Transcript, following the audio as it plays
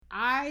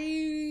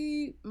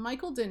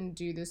Michael didn't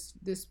do this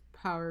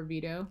power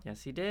veto.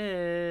 Yes, he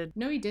did.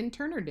 No, he didn't.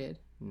 Turner did.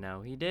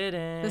 No, he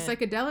didn't. The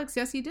psychedelics,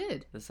 yes, he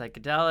did. The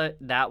psychedelic,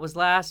 that was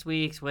last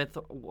week's with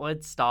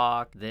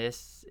Woodstock.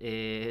 This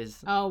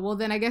is... Oh, well,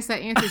 then I guess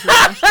that answers your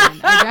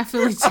question. I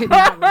definitely did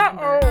not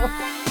remember.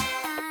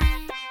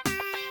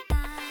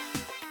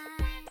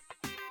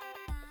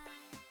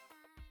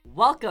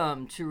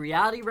 Welcome to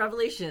Reality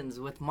Revelations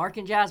with Mark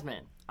and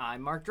Jasmine.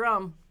 I'm Mark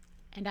Drum.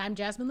 And I'm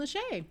Jasmine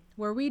Lachey,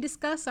 where we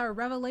discuss our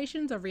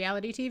revelations of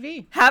reality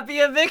TV. Happy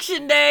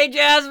Eviction Day,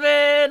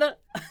 Jasmine!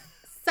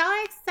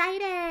 So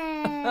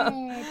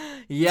excited!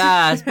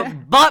 Yes,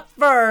 but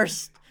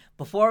first,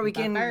 before we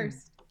can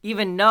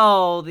even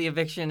know the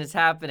eviction is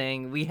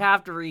happening, we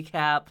have to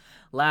recap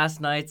last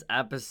night's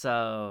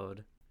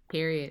episode.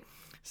 Period.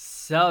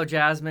 So,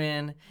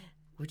 Jasmine,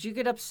 would you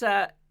get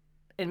upset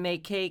and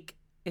make cake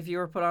if you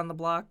were put on the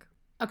block?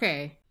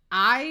 Okay,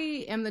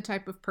 I am the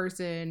type of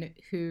person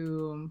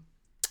who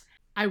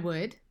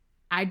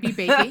I'd be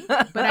baking,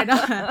 but I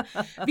don't,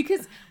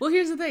 because, well,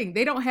 here's the thing.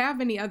 They don't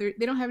have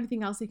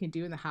anything else they can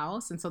do in the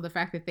house. And so the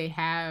fact that they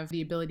have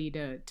the ability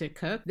to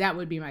cook, that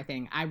would be my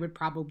thing. I would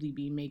probably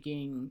be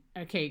making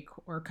a cake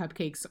or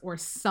cupcakes or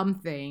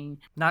something.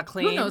 Not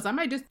clean. Who knows? I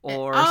might just...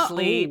 Or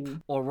sleep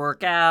or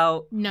work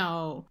out.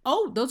 No.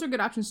 Oh, those are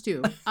good options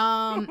too.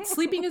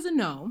 Sleeping is a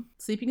no.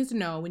 Sleeping is a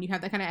no. When you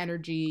have that kind of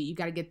energy, you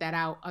got to get that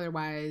out.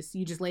 Otherwise,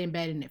 you just lay in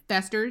bed and it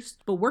festers.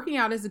 But working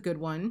out is a good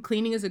one.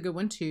 Cleaning is a good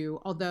one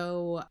too.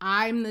 Although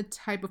I'm the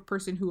type of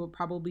person who will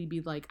probably be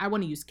like, I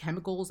want to use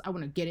chemicals. I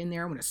want to get in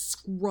there. I want to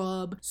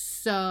scrub.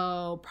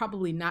 So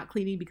probably not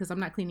cleaning, because I'm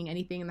not cleaning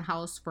anything in the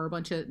house for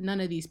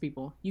none of these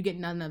people. You get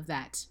none of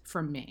that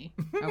from me.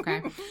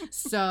 Okay.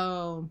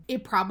 So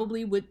it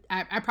probably would,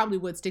 I probably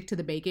would stick to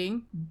the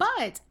baking,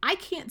 but I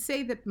can't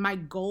say that my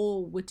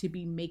goal would to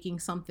be making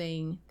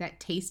something that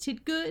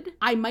tasted good.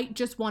 I might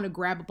just want to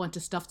grab a bunch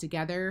of stuff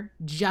together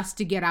just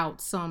to get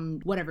out some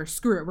whatever.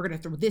 Screw it. We're going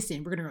to throw this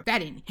in. We're going to throw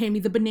that in. Hand me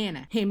the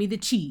banana. Hand me the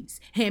cheese.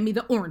 Hand me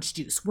the orange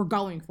juice. We're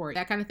going for it.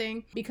 That kind of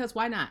thing. Because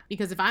why not?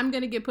 Because if I'm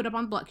going to get put up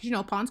on the block,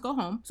 because pawns go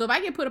home. So if I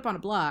get put up on a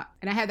block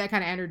and I had that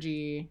kind of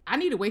energy, I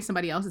need to waste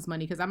somebody else's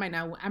money, because I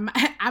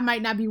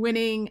might not be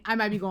winning. I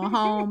might be going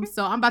home.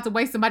 So I'm about to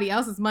waste somebody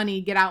else's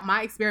money, get out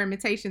my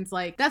experimentations.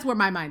 Like, that's where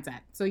my mind's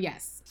at. So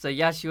yes. So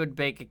yes, you would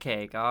bake a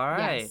cake. All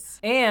right. Yes.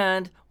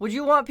 And would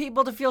you want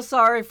people to feel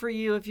sorry for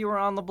you if you were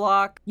on the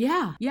block?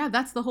 Yeah. Yeah,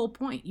 that's the whole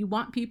point. You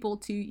want people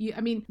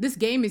to, this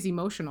game is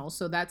emotional,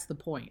 so that's the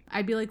point.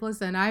 I'd be like,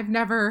 listen, I've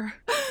never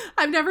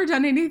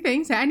done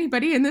anything to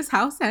anybody in this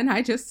house, and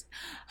I just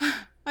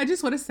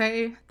want to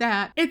say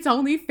that it's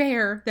only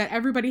fair that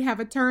everybody have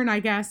a turn, I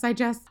guess. I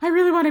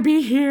really want to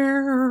be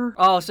here.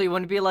 Oh, so you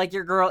want to be like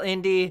your girl,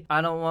 Indy?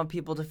 I don't want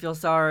people to feel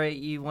sorry.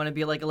 You want to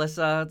be like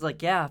Alyssa? It's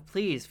like, yeah,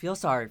 please feel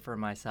sorry for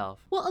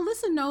myself. Well,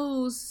 Alyssa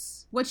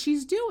knows what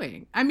she's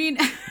doing. I mean...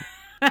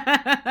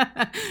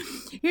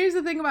 Here's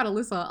the thing about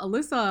Alyssa.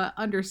 Alyssa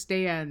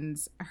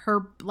understands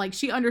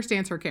she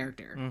understands her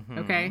character. Mm-hmm.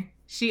 Okay?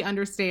 She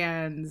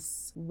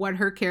understands what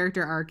her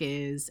character arc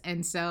is.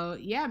 And so,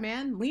 yeah,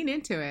 man, lean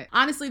into it.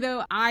 Honestly,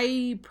 though,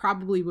 I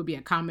probably would be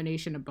a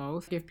combination of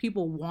both. If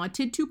people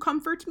wanted to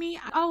comfort me,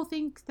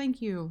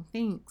 thank you.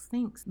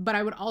 Thanks. But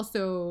I would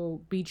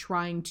also be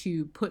trying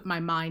to put my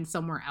mind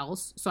somewhere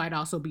else. So I'd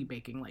also be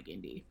baking like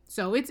Indy.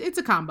 So it's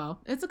a combo.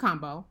 It's a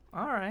combo.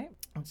 All right.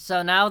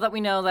 So now that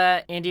we know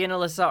that Indy and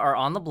Alyssa are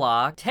on the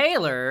block,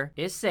 Taylor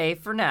is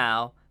safe for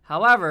now.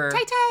 However,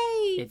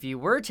 Tay-tay! If you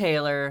were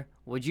Taylor,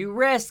 would you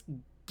risk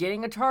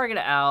getting a target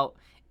out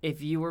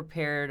if you were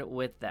paired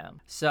with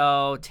them?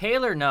 So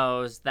Taylor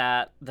knows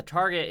that the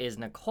target is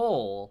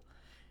Nicole.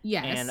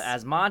 Yes. And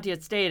as Monty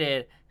had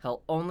stated,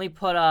 he'll only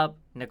put up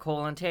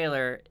Nicole and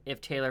Taylor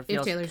if Taylor's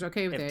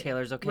okay with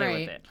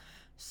it.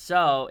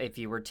 So if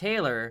you were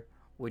Taylor,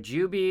 would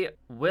you be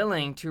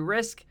willing to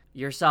risk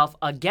yourself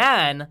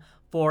again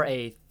for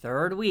a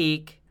third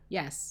week?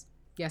 Yes.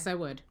 Yes, I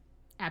would.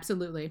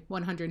 Absolutely.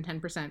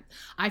 110%.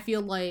 I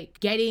feel like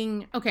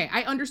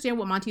I understand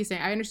what Monty is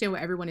saying. I understand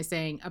what everyone is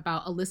saying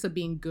about Alyssa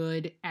being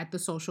good at the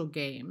social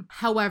game.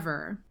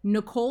 However,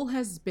 Nicole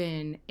has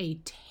been a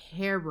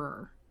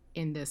terror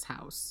in this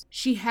house.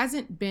 She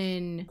hasn't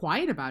been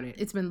quiet about it.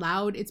 It's been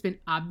loud. It's been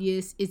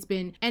obvious.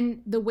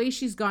 And the way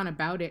she's gone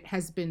about it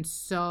has been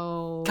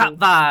so... Cop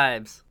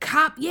vibes.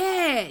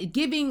 Yeah.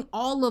 Giving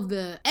all of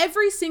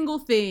every single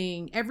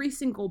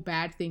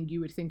bad thing you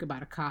would think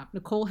about a cop.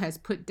 Nicole has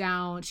put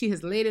down, she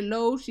has laid it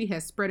low. She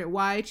has spread it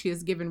wide. She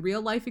has given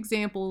real life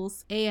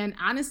examples. And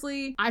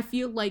honestly, I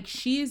feel like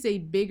she is a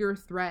bigger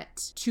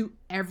threat to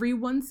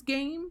everyone's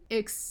game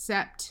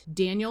except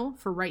Daniel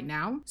for right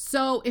now.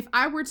 So if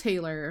I were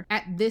Taylor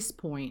at this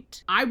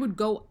point, I would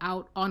go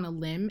out on a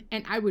limb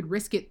and I would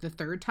risk it the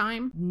third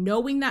time,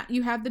 knowing that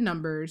you have the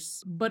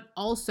numbers, but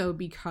also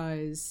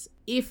because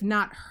if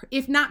not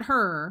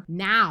her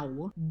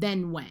now,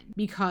 then when?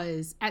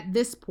 Because at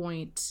this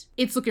point,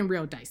 it's looking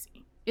real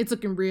dicey. It's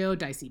looking real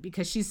dicey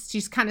because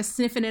she's kind of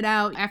sniffing it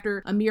out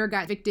after Amir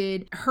got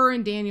evicted. Her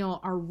and Daniel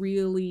are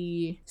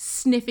really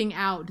sniffing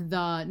out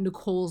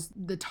Nicole's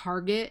the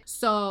target.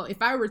 So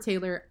if I were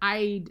Taylor,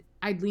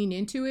 I'd lean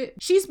into it.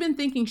 She's been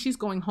thinking she's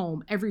going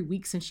home every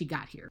week since she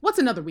got here. What's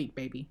another week,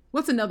 baby?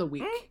 What's another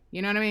week?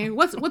 You know what I mean?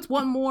 What's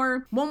one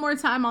more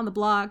time on the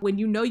block when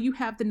you know you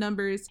have the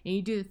numbers and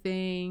you do the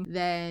thing?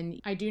 Then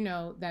I do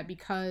know that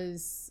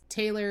because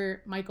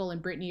Taylor, Michael,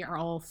 and Brittany are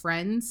all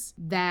friends,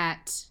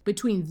 that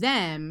between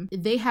them,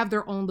 they have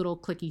their own little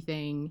cliquey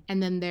thing.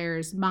 And then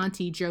there's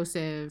Monty,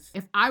 Joseph.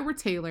 If I were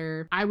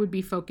Taylor, I would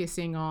be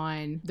focusing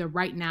on the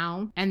right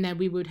now, and then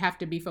we would have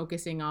to be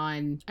focusing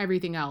on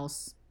everything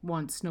else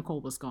once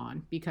Nicole was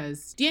gone,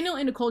 because Daniel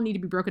and Nicole need to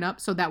be broken up,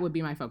 so that would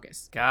be my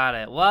focus. Got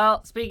it.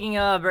 Well, speaking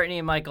of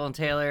Brittany, Michael, and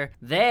Taylor,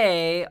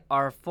 they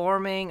are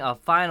forming a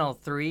final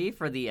three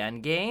for the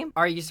end game.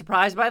 Are you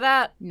surprised by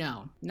that?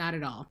 No, not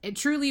at all. It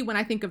truly, when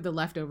I think of the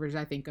leftovers,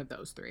 I think of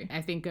those three.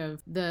 I think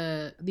of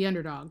the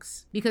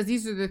underdogs, because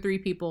these are the three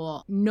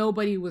people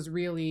nobody was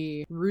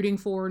really rooting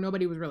for,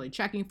 nobody was really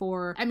checking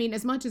for. I mean,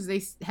 as much as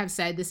they have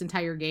said this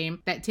entire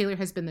game that Taylor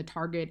has been the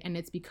target, and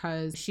it's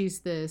because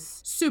she's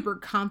this super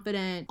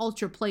confident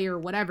ultra player,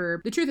 whatever.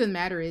 The truth of the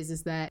matter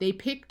is that they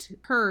picked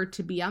her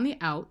to be on the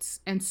outs.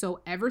 And so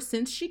ever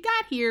since she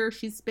got here,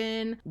 she's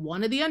been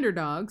one of the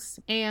underdogs.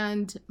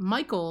 And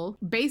Michael,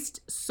 based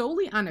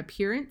solely on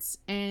appearance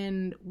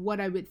and what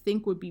I would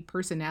think would be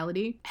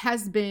personality,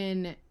 has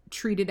been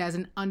treated as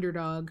an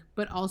underdog,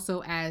 but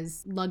also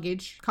as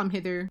luggage. Come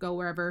hither, go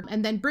wherever.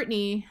 And then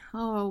Brittany,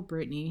 oh,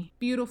 Brittany,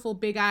 beautiful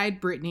big-eyed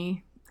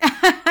Brittany.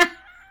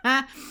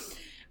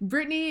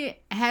 Brittany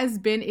has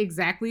been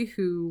exactly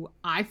who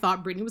I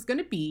thought Brittany was going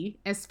to be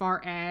as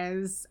far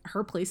as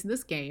her place in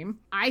this game.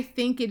 I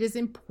think it is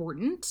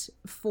important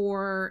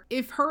for,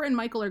 if her and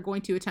Michael are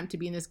going to attempt to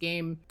be in this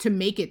game to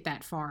make it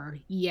that far,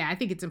 yeah, I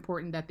think it's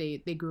important that they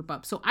group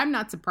up. So I'm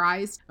not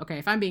surprised. Okay,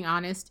 if I'm being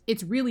honest,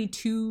 it's really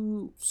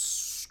two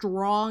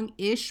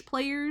strong-ish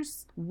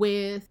players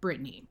with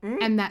Brittany.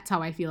 And that's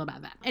how I feel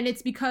about that. And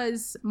it's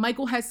because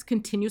Michael has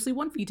continuously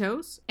won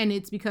vetoes, and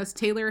it's because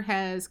Taylor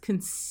has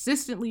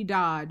consistently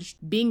dodged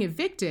being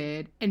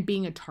evicted and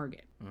being a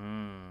target.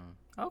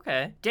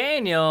 Okay.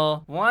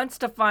 Daniel wants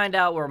to find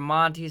out where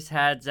Monty's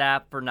head's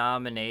at for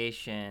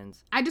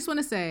nominations. I just want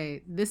to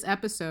say, this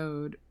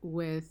episode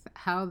with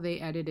how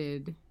they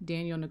edited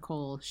Daniel,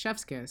 Nicole,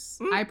 chef's kiss.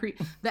 To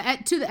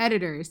the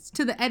editors,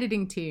 to the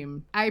editing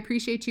team, I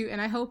appreciate you,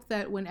 and I hope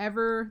that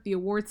whenever the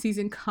award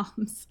season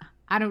comes,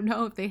 I don't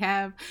know if they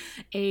have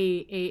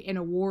an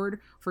award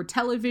for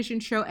television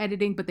show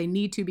editing, but they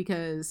need to,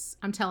 because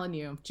I'm telling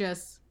you,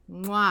 just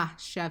mwah,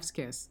 chef's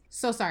kiss.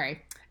 So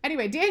sorry.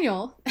 Anyway,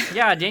 Daniel.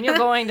 Yeah, Daniel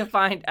going to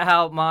find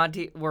out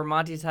where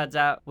Monty's head's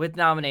at with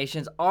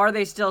nominations. Are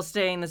they still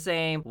staying the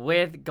same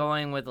with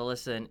going with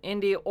Alyssa and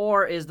Indy,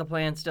 or is the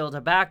plan still to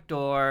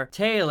backdoor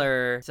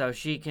Taylor so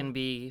she can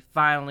be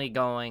finally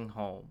going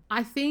home?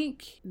 I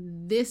think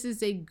this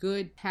is a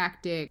good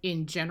tactic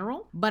in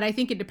general, but I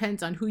think it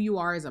depends on who you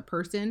are as a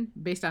person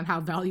based on how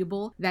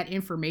valuable that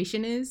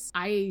information is.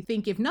 I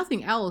think if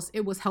nothing else,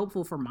 it was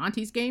helpful for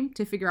Monty's game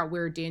to figure out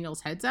where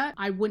Daniel's head's at.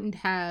 I wouldn't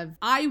have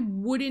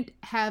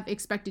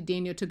expected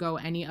Daniel to go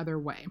any other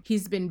way.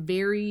 He's been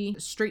very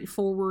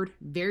straightforward,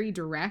 very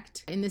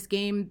direct. In this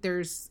game,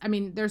 there's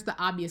the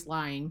obvious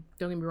lying,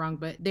 don't get me wrong,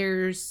 but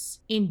there's,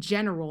 in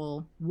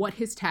general, what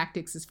his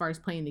tactics as far as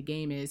playing the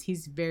game is.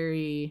 He's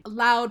very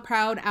loud,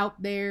 proud,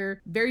 out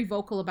there, very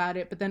vocal about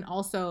it, but then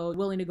also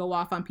willing to go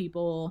off on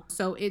people.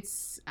 So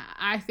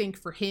I think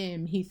for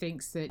him, he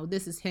thinks that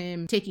this is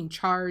him taking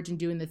charge and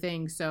doing the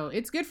thing. So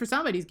it's good for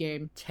somebody's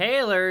game.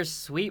 Taylor's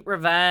sweet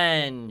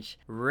revenge.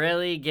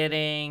 Really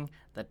getting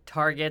the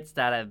targets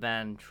that have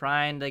been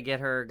trying to get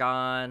her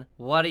gone.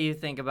 What do you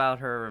think about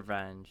her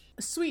revenge?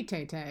 Sweet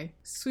Tay-Tay.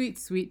 Sweet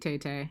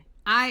Tay-Tay.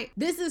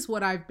 This is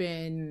what I've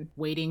been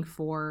waiting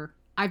for.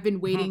 I've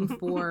been waiting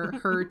for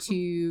her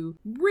to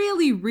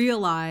really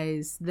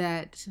realize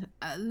that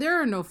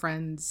there are no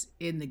friends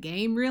in the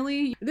game,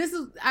 really.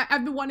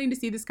 I've been wanting to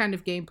see this kind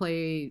of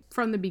gameplay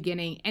from the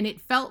beginning, and it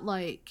felt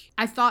like,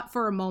 I thought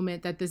for a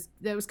moment that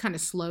was kind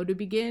of slow to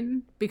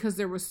begin, because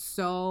there was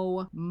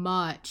so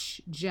much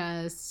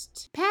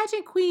just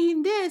pageant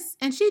queen this,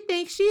 and she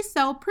thinks she's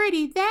so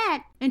pretty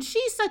that, and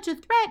she's such a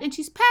threat, and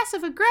she's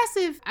passive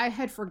aggressive. I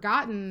had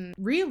forgotten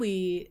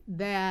really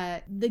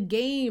that the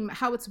game,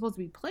 how it's supposed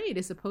to be played,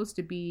 is supposed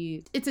to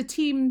be, it's a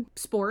team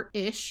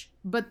sport-ish,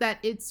 but that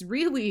it's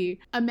really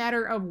a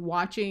matter of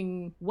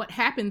watching what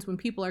happens when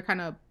people are kind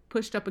of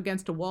pushed up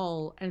against a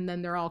wall and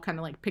then they're all kind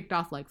of like picked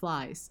off like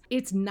flies.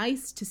 It's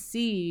nice to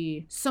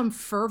see some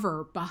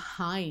fervor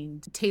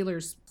behind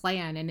Taylor's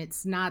plan, and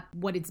it's not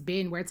what it's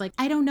been, where it's like,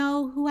 I don't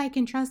know who I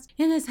can trust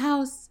in this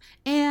house,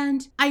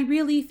 and I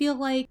really feel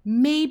like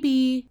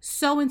maybe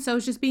so-and-so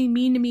is just being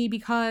mean to me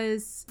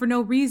because for no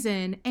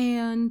reason,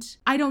 and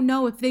I don't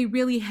know if they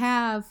really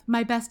have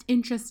my best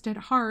interest at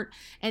heart.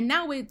 And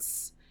now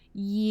it's,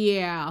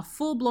 Yeah,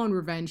 full-blown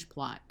revenge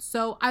plot.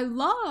 So I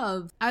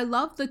love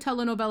the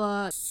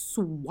telenovela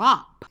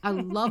swap. I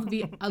love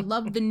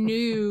the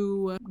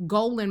new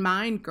goal in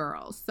mind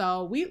girl.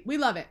 So we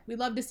love it. We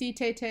love to see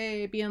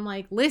Tay being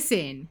like,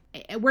 listen,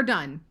 we're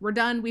done.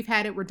 We've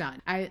had it. We're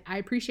done. I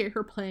appreciate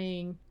her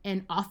playing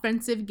an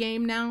offensive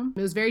game now.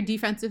 It was very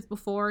defensive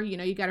before. You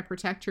know, you got to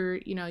protect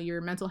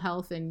your mental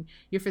health and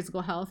your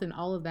physical health and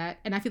all of that.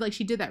 And I feel like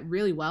she did that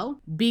really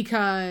well,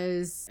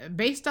 because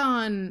based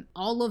on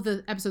all of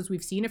the episodes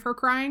we've seen of her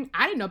crying,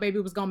 I didn't know Baby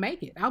was gonna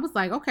make it. I was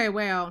like, okay,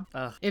 well,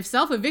 if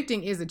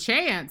self-evicting is a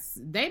chance,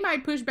 they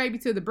might push Baby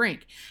to the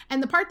brink.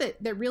 And the part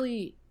that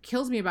really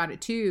kills me about it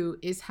too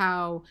is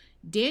how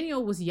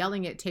Daniel was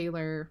yelling at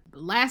Taylor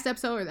last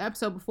episode or the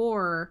episode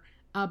before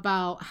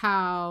about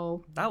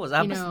how that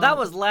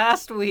was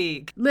last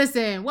week.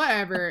 Listen,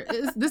 whatever.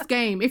 This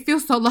game, it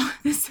feels so long.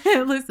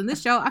 Listen,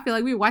 this show, I feel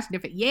like we were watching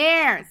it for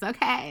years.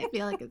 Okay, I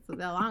feel like it's a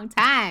long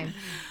time.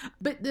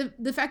 But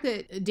the fact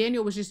that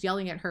Daniel was just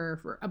yelling at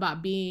her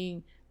about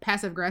being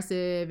passive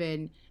aggressive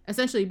and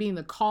essentially being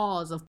the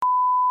cause of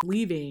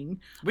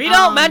leaving. We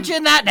don't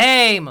mention that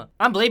name.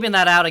 I'm bleeping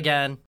that out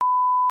again.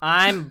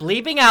 I'm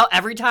bleeping out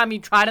every time you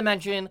try to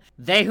mention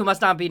they who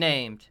must not be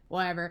named.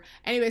 Whatever.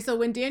 Anyway, so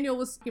when Daniel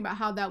was talking about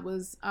how that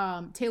was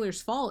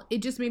Taylor's fault,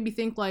 it just made me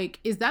think, like,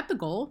 is that the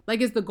goal?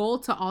 Like, is the goal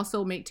to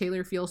also make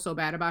Taylor feel so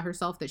bad about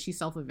herself that she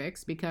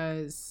self-evicts?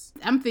 Because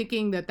I'm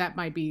thinking that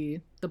might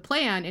be the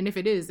plan, and if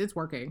it is, it's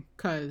working.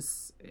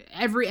 Because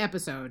every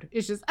episode,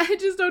 it's just, I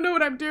just don't know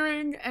what I'm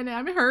doing, and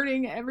I'm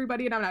hurting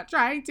everybody, and I'm not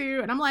trying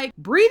to. And I'm like,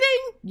 breathing?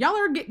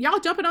 Y'all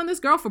jumping on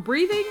this girl for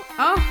breathing?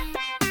 Oh.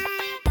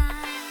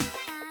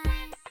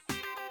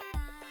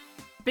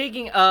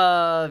 Speaking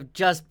of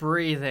just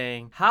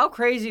breathing, how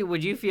crazy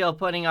would you feel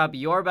putting up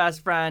your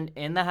best friend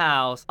in the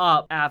house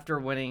up after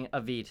winning a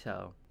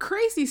veto?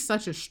 Crazy's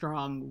such a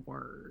strong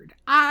word.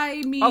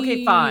 I mean...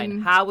 Okay,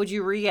 fine. How would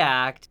you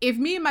react? If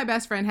me and my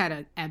best friend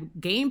had a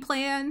game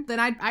plan, then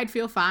I'd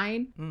feel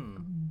fine.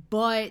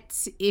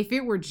 But if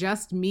it were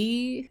just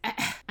me,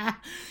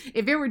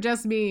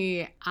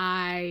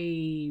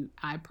 I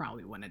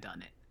probably wouldn't have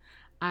done it.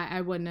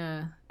 I wouldn't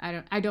have,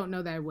 I don't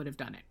know that I would have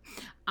done it.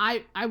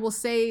 I will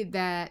say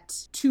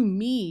that to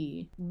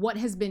me, what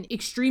has been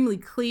extremely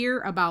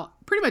clear about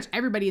pretty much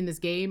everybody in this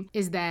game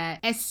is that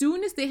as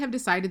soon as they have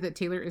decided that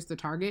Taylor is the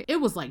target, it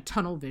was like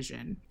tunnel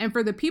vision. And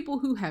for the people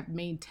who have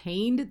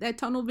maintained that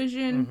tunnel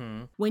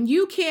vision, when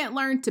you can't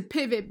learn to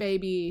pivot,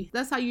 baby,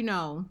 that's how you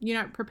know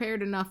you're not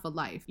prepared enough for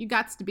life. You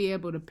got to be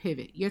able to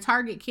pivot. Your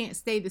target can't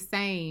stay the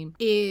same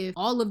if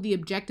all of the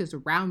objectives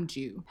around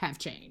you have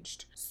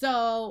changed.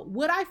 So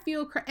would I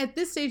feel at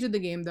this stage of the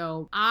game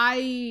though,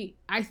 I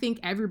think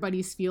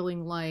everybody's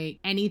feeling like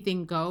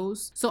anything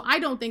goes. So I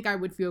don't think I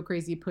would feel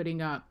crazy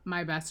putting up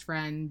my best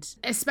friend,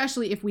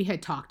 especially if we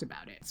had talked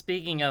about it.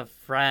 Speaking of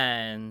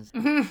friends,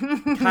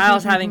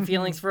 Kyle's having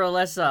feelings for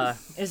Alyssa.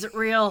 Is it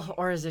real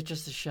or is it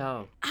just a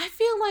show? I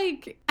feel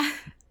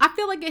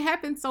like it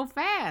happened so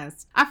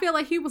fast. I feel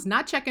like he was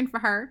not checking for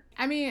her.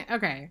 I mean,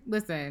 okay,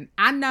 listen,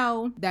 I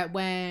know that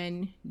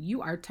when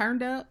you are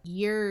turned up,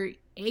 you're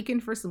aching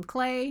for some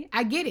clay.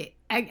 I get it.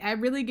 I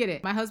really get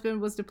it. My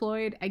husband was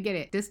deployed. I get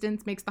it.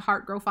 Distance makes the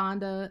heart grow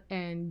fonder,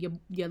 and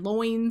your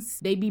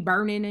loins, they be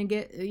burning and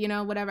get,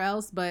 whatever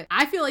else. But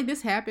I feel like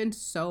this happened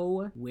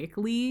so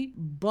quickly,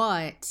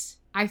 but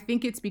I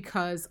think it's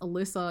because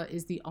Alyssa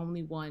is the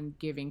only one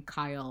giving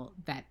Kyle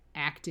that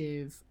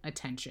active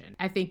attention.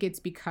 I think it's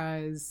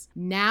because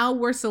now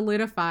we're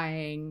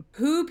solidifying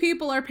who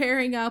people are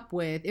pairing up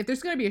with. If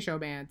there's going to be a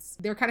showmance,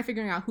 they're kind of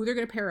figuring out who they're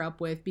going to pair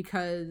up with,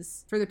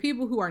 because for the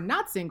people who are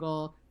not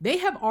single, they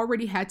have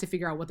already had to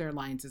figure out what their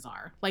alliances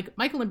are. Like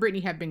Michael and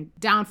Brittany have been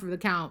down for the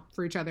count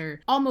for each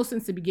other almost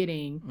since the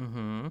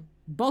beginning.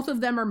 Both of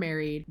them are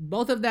married.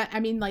 Both of them, I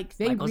mean, like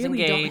they Michael's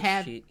really engaged. don't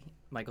have...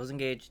 Michael's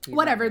engaged.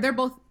 Whatever. They're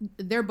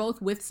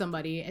both with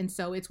somebody. And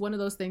so it's one of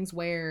those things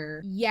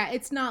where, yeah,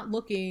 it's not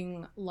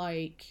looking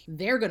like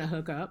they're going to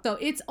hook up. So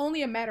it's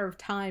only a matter of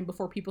time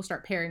before people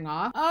start pairing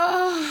off.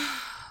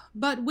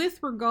 But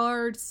with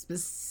regard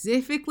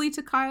specifically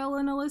to Kyle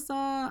and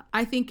Alyssa,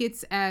 I think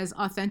it's as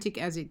authentic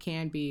as it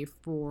can be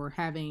for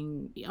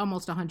having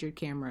almost 100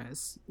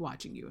 cameras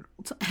watching you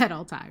at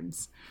all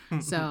times.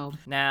 So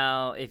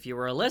now, if you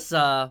were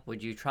Alyssa,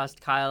 would you trust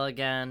Kyle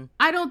again?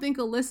 I don't think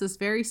Alyssa's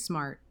very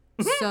smart.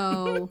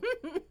 So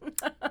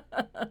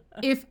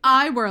if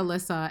I were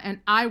Alyssa and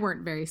I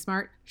weren't very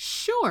smart,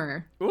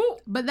 sure. Ooh.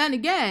 But then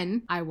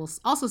again, I will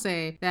also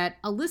say that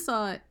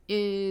Alyssa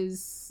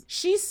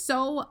she's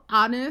so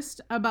honest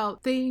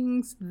about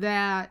things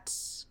that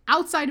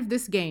outside of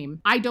this game,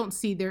 I don't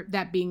see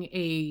that being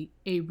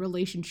a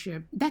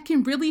relationship that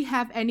can really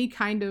have any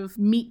kind of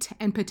meat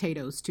and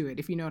potatoes to it,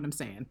 if you know what I'm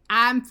saying.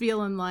 I'm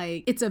feeling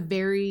like it's a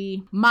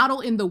very model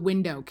in the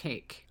window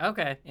cake.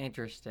 Okay,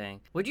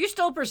 interesting. Would you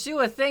still pursue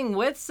a thing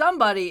with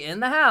somebody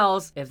in the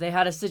house if they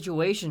had a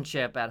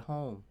situationship at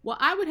home? Well,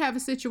 I would have a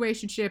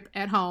situationship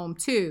at home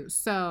too.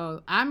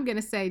 So I'm going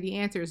to say the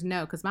answer is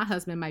no, because my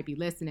husband might be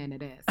listening to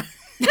this.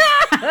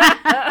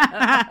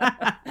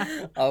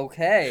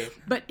 Okay.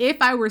 But if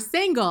I were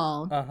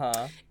single,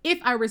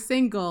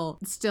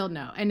 still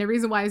no. And the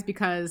reason why is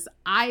because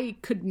I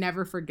could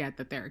never forget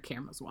that there are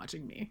cameras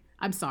watching me.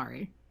 I'm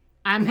sorry.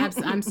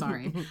 I'm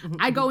sorry.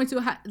 I go into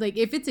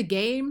if it's a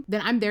game,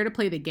 then I'm there to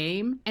play the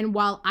game. And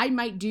while I'm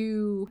not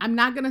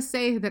going to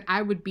say that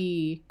I would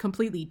be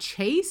completely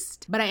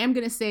chaste, but I am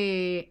going to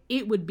say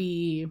it would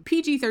be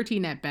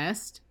PG-13 at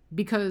best,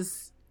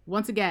 because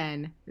once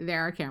again,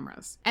 there are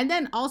cameras. And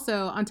then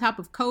also on top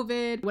of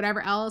COVID, whatever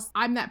else,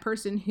 I'm that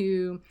person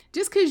who,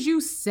 just because you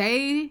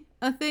say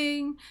a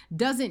thing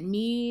doesn't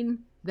mean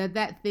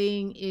that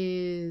thing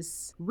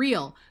is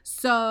real.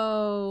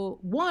 So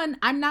one,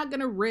 I'm not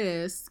gonna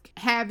risk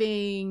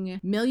having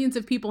millions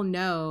of people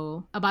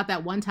know about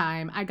that one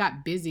time I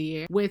got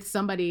busy with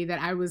somebody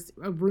that I was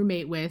a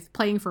roommate with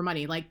playing for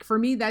money. Like, for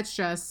me, that's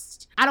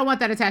just, I don't want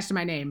that attached to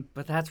my name.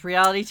 But that's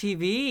reality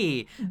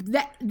TV.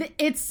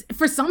 It's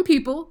for some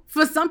people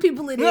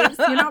it is.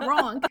 You're not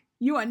wrong.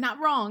 You are not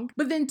wrong.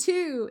 But then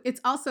two,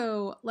 it's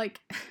also like,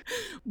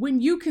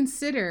 when you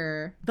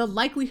consider the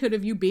likelihood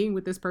of you being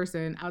with this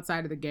person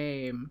outside of the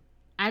game,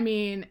 I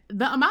mean,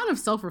 the amount of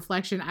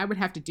self-reflection I would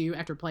have to do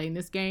after playing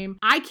this game,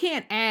 I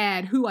can't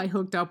add who I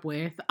hooked up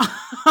with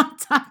on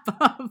top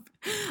of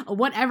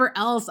whatever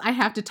else I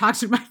have to talk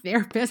to my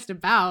therapist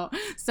about.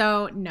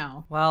 So,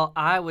 no. Well,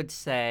 I would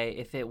say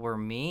if it were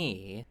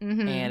me,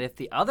 and if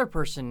the other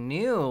person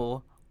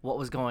knew what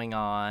was going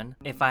on,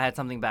 if I had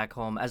something back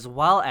home, as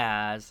well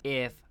as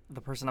if the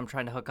person I'm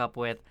trying to hook up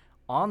with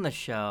on the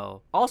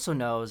show also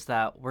knows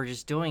that we're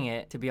just doing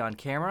it to be on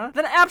camera,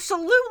 then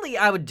absolutely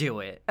I would do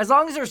it. As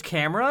long as there's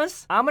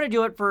cameras, I'm gonna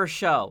do it for a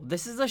show.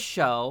 This is a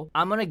show.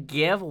 I'm gonna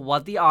give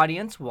what the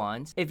audience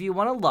wants. If you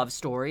want a love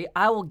story,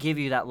 I will give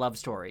you that love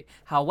story.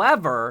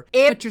 However,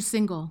 but you're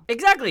single.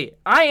 Exactly.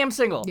 I am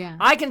single. Yeah.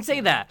 I can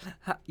say that.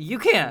 You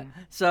can't.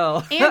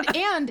 So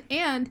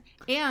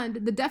And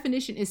the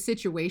definition is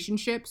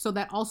situationship, so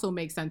that also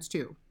makes sense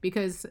too,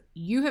 because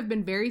you have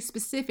been very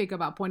specific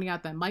about pointing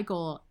out that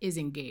Michael is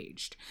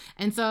engaged.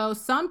 And so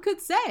some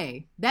could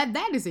say that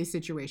is a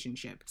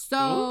situationship.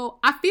 So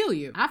I feel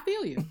you.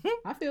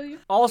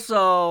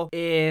 Also,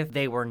 if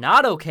they were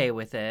not okay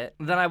with it,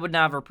 then I would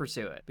never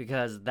pursue it,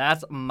 because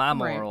that's my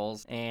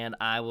morals, and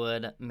I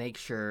would make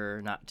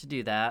sure not to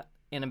do that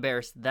and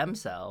embarrass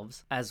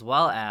themselves, as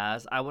well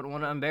as I wouldn't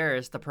want to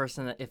embarrass the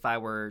person that if I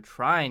were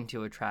trying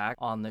to attract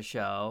on the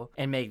show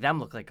and make them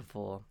look like a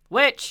fool,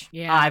 which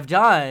I've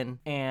done.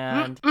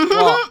 And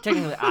well,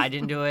 technically I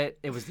didn't do it.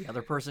 It was the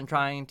other person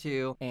trying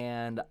to,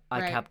 and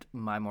I kept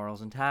my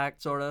morals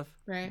intact, sort of.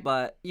 Right.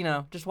 But,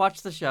 just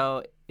watch the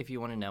show if you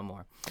want to know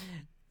more.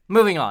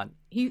 Moving on.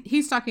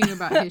 He's talking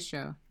about his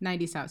show,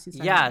 90s House. He's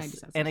talking about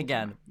 90s House. And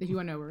again, if you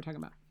want to know what we're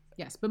talking about.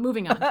 Yes, but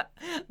moving on.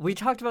 We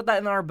talked about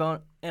that in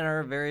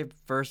our very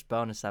first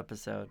bonus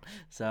episode.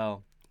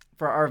 So,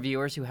 for our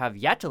viewers who have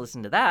yet to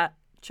listen to that,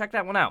 check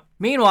that one out.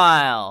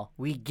 Meanwhile,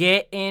 we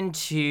get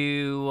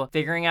into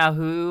figuring out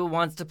who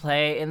wants to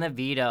play in the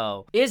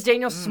veto. Is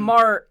Daniel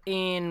smart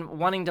in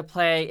wanting to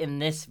play in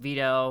this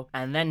veto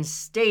and then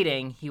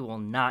stating he will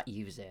not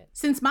use it?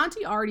 Since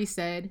Monty already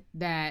said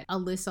that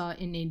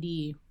Alyssa and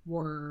Indy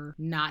were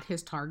not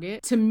his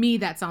target, to me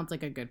that sounds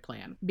like a good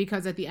plan,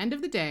 because at the end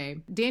of the day,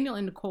 Daniel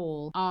and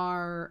Nicole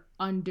are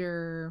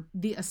under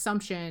the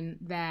assumption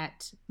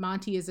that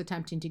Monty is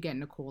attempting to get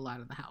Nicole out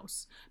of the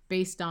house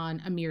based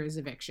on Amira's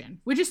eviction,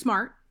 which is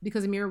smart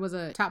because Amira was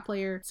a top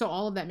player, so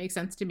all of that makes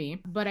sense to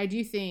me. But I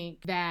do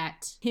think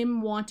that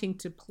him wanting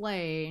to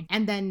play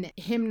and then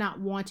him not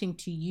wanting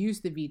to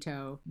use the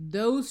veto,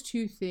 those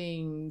two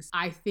things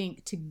I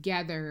think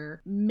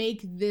together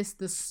make this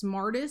the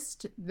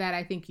smartest that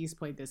I think he's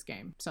played this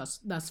game so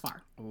thus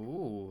far.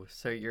 Ooh,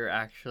 so you're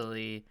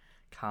actually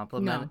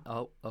compliment?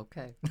 No. Oh,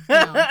 okay.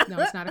 No,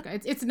 it's not.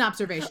 It's an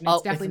observation.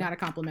 It's definitely not a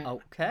compliment.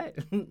 Okay.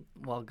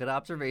 Well, good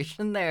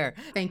observation there.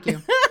 Thank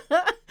you.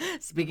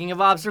 Speaking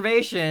of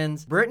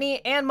observations,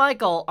 Brittany and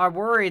Michael are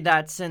worried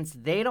that since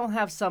they don't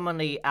have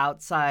somebody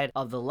outside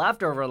of the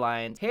leftover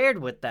lines paired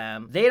with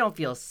them, they don't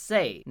feel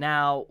safe.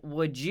 Now,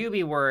 would you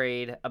be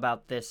worried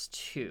about this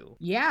too?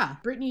 Yeah,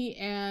 Brittany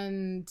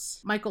and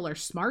Michael are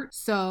smart.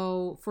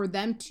 So for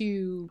them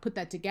to put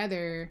that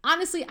together,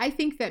 honestly, I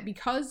think that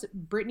because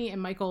Brittany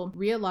and Michael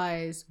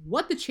realize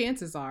what the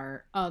chances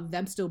are of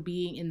them still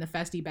being in the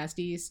Festy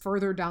Besties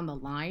further down the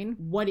line,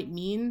 what it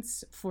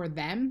means for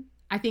them,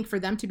 I think for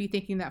them to be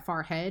thinking that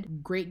far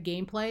ahead, great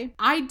gameplay.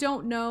 I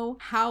don't know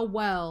how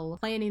well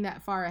planning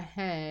that far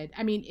ahead,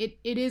 I mean,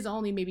 it is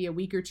only maybe a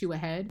week or two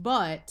ahead,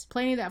 but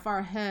planning that far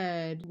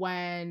ahead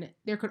when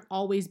there could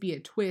always be a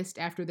twist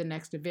after the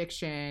next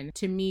eviction,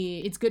 to me,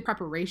 it's good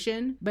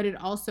preparation, but it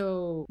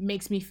also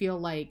makes me feel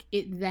like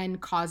it then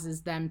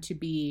causes them to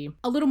be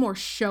a little more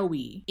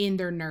showy in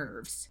their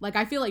nerves. Like,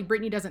 I feel like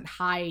Brittany doesn't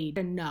hide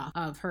enough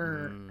of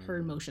her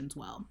emotions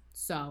well.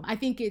 So I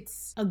think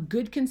it's a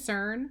good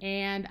concern,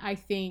 and I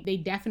think they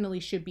definitely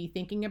should be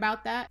thinking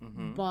about that.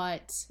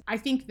 But I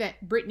think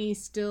that Brittany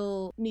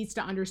still needs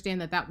to understand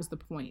that was the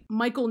point.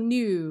 Michael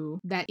knew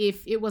that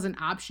if it was an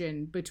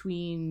option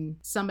between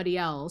somebody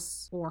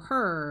else or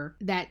her,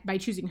 that by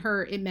choosing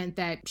her, it meant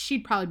that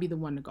she'd probably be the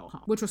one to go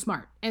home, which was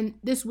smart. And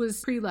this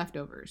was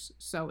pre-leftovers,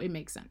 so it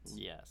makes sense.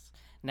 Yes.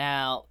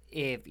 Now,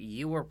 if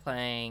you were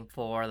playing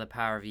for the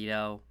power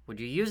veto, would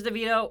you use the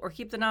veto or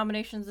keep the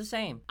nominations the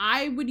same?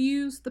 I would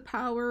use the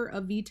power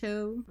of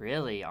veto.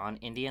 Really? On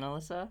Indy and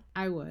Alyssa?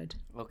 I would.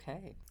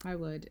 Okay. I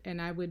would.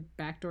 And I would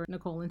backdoor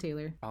Nicole and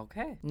Taylor.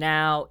 Okay.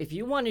 Now, if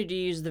you wanted to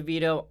use the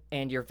veto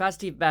and your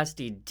festive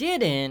bestie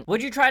didn't,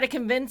 would you try to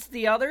convince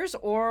the others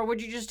or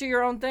would you just do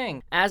your own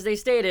thing? As they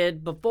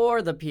stated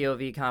before the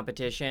POV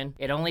competition,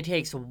 it only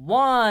takes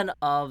one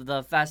of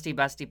the festive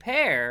bestie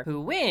pair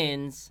who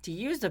wins to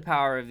use the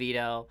power of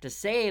veto to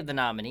save the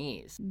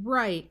nominees.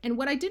 Right. And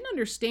what I didn't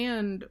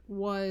understand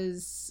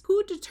was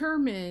who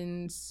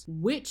determines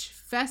which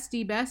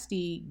festy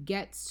bestie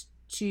gets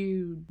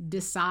to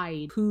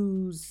decide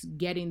who's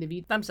getting the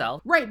veto?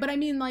 Themselves. Right, but I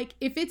mean, like,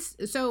 if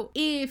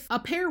a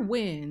pair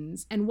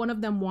wins and one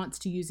of them wants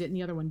to use it and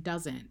the other one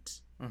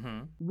doesn't,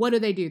 what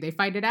do? They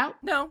fight it out?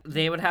 No,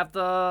 they would have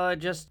to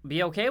just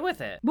be okay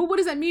with it. But what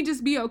does that mean,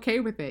 just be okay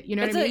with it? You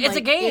know what I mean? It's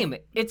a game.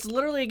 It's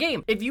literally a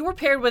game. If you were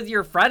paired with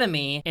your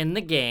frenemy in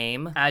the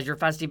game as your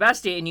festy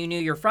bestie and you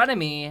knew your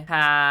frenemy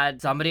had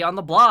somebody on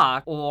the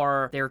block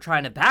or they were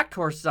trying to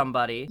backdoor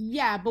somebody.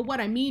 Yeah, but what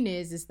I mean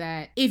is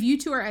that if you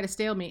two are at a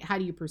stalemate, how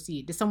do you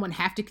proceed? Does someone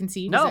have to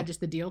concede? No. Is that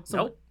just the deal?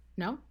 Nope.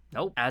 No?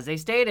 Nope. As they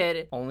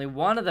stated, only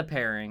one of the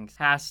pairings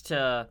has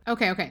to...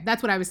 Okay.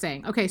 That's what I was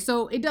saying. Okay,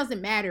 so it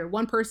doesn't matter.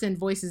 One person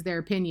voices their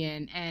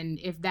opinion, and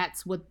if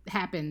that's what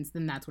happens,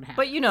 then that's what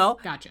happens.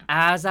 But, gotcha.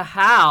 As a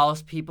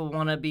house, people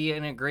want to be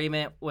in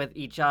agreement with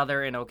each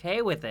other and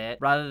okay with it,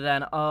 rather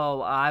than,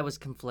 oh, I was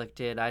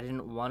conflicted. I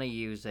didn't want to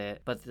use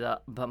it,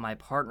 but my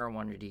partner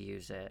wanted to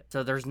use it.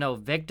 So there's no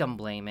victim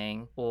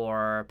blaming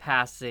or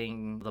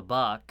passing the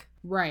buck.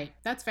 Right.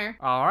 That's fair.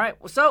 All right.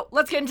 So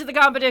let's get into the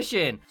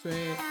competition. Sweet.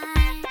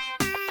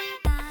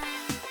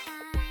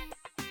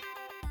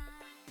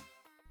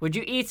 Would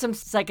you eat some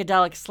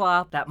psychedelic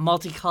slop, that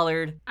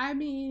multicolored? I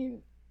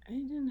mean, I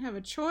didn't have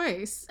a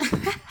choice.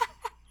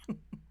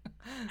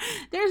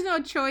 There's no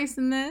choice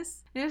in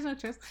this. There's no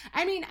choice.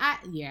 I mean,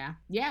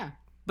 yeah.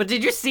 But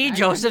did you see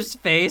Joseph's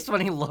face when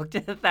he looked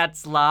at that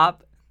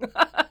slop?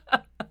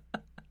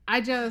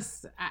 I'd do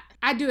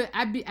it.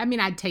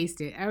 I'd taste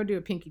it. I would do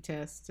a pinky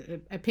test,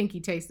 a pinky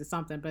taste of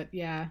something. But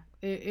yeah,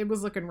 it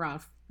was looking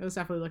rough. It was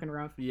definitely looking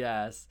rough.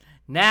 Yes.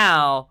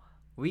 Now,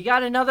 we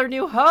got another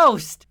new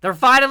host. They're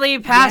finally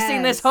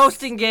passing this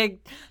hosting gig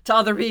to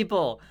other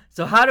people.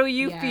 So how do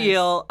you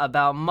feel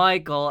about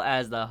Michael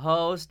as the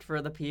host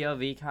for the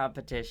POV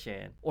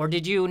competition? Or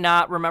did you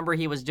not remember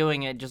he was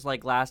doing it just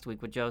like last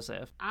week with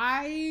Joseph?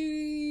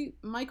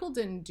 Michael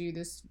didn't do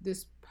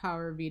this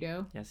power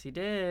veto. Yes, he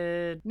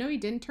did. No, he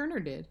didn't.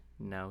 Turner did.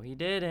 No, he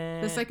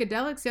didn't. The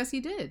psychedelics, yes, he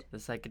did. The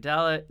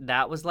psychedelic,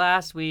 that was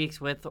last week's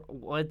with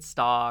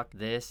Woodstock.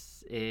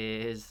 This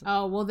is...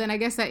 Oh, well, then I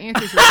guess that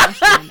answers your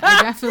question.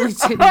 I definitely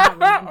did not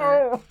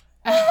remember.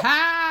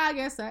 I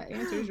guess that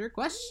answers your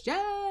question.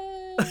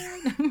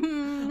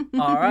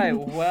 All right,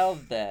 well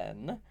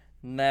then...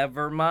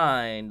 Never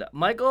mind.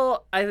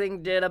 Michael, I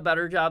think, did a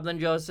better job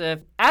than Joseph.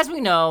 As we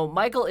know,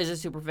 Michael is a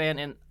superfan,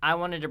 and I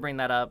wanted to bring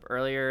that up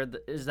earlier,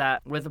 is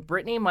that with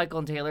Brittany, Michael,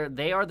 and Taylor,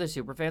 they are the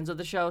superfans of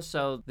the show,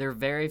 so they're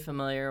very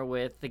familiar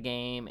with the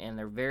game, and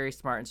they're very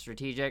smart and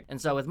strategic.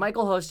 And so with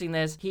Michael hosting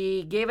this,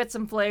 he gave it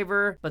some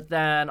flavor, but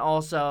then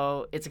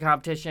also, it's a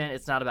competition,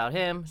 it's not about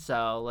him,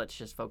 so let's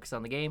just focus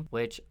on the game,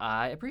 which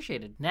I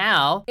appreciated.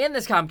 Now, in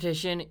this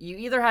competition, you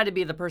either had to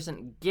be the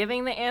person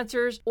giving the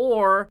answers,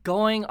 or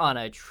going on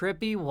a trippy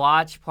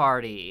watch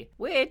party.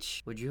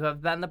 Which would you have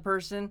been the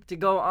person to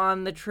go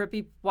on the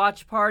trippy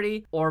watch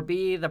party or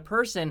be the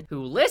person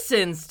who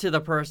listens to the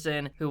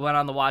person who went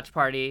on the watch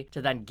party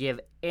to then give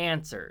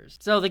answers?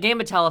 So the game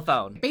of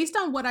telephone. Based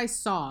on what I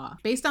saw,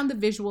 based on the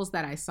visuals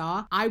that I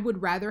saw, I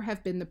would rather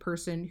have been the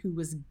person who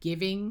was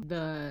giving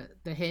the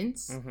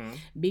hints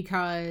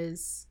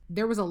because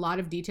there was a lot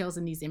of details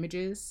in these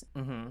images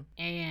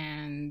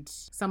and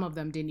some of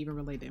them didn't even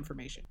relay the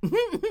information.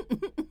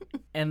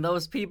 And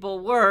those people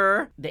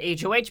were the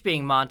HOH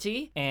being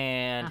Monty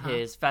and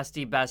his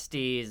festy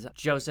besties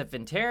Joseph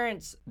and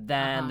Terrence.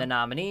 Then the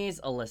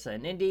nominees Alyssa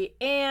and Indy,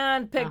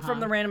 and picked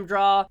from the random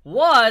draw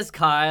was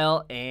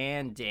Kyle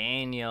and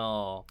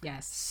Daniel.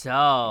 Yes.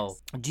 So,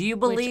 do you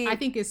believe? Which I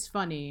think is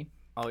funny.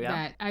 Oh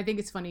yeah. I think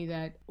it's funny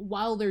that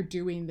while they're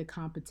doing the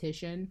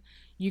competition,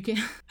 you can.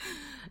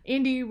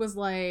 Indy was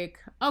like,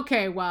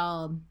 okay,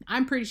 well,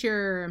 I'm pretty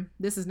sure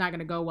this is not going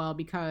to go well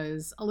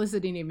because Alyssa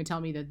didn't even tell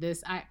me that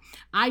this.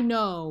 I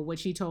know what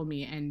she told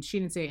me, and she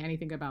didn't say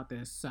anything about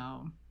this,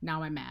 so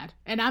now I'm mad.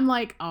 And I'm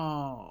like,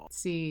 oh,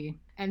 see.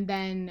 And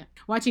then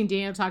watching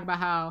Daniel talk about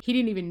how he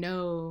didn't even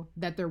know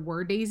that there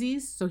were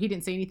daisies, so he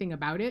didn't say anything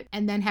about it.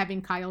 And then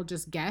having Kyle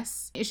just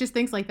guess. It's just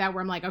things like that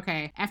where I'm like,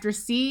 okay, after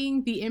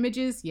seeing the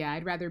images, yeah,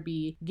 I'd rather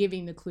be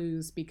giving the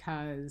clues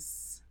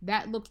because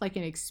that looked like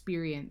an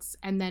experience.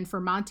 And then for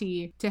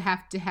Monty to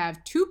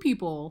have two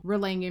people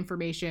relaying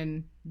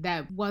information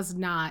that was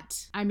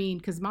not, I mean,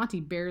 because Monty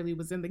barely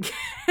was in the game.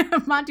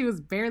 Monty was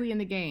barely in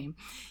the game.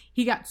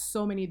 He got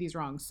so many of these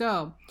wrong.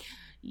 So,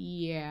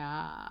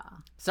 yeah.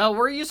 So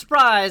were you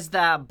surprised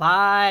that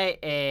by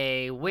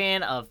a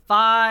win of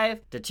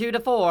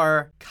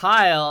 5-2-4,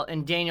 Kyle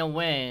and Daniel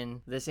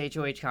win this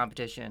HOH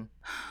competition?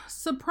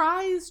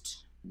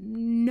 Surprised?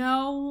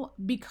 No,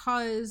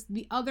 because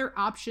the other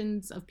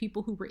options of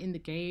people who were in the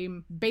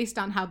game, based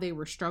on how they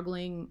were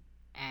struggling,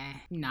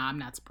 nah, I'm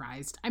not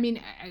surprised. I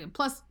mean,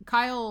 plus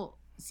Kyle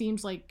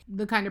seems like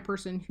the kind of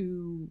person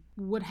who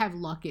would have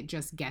luck at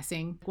just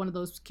guessing. One of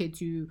those kids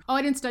who,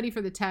 I didn't study for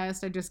the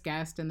test, I just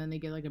guessed, and then they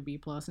get like a B+,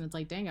 and it's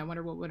like, dang, I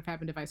wonder what would have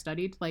happened if I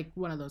studied. Like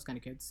one of those kind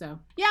of kids. So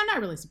yeah, I'm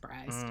not really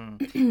surprised.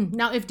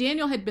 Now, if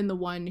Daniel had been the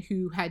one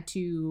who had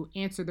to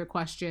answer their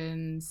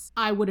questions,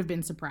 I would have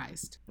been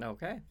surprised.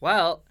 Okay.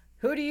 Well,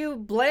 who do you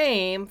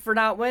blame for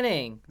not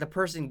winning? The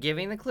person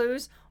giving the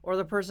clues or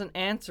the person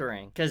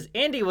answering? Because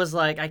Indy was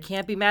like, I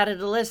can't be mad at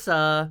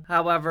Alyssa.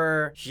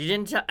 However, she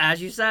didn't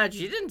as you said,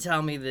 she didn't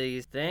tell me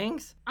these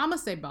things. I'm going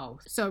to say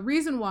both. So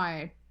reason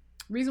why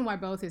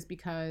both is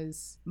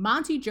because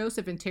Monty,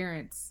 Joseph, and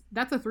Terrence,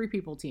 that's a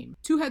 3-people team.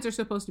 2 heads are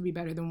supposed to be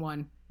better than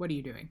 1. What are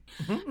you doing?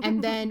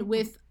 And then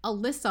with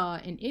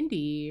Alyssa and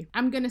Indy,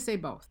 I'm going to say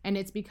both. And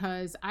it's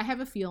because I have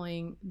a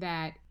feeling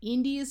that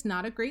Indy is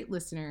not a great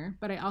listener,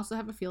 but I also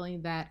have a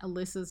feeling that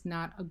Alyssa's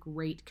not a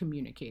great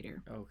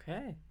communicator.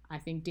 Okay. I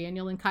think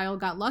Daniel and Kyle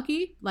got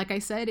lucky. Like I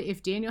said,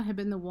 if Daniel had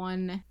been the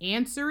one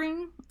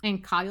answering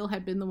and Kyle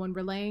had been the one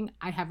relaying,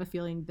 I have a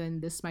feeling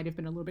then this might have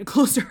been a little bit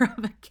closer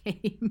of a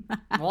game.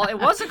 Well, it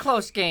was a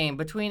close game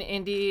between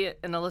Indy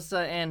and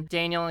Alyssa and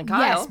Daniel and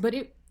Kyle.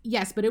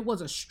 Yes, but it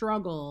was a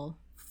struggle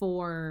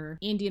for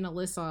Indy and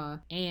Alyssa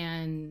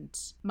and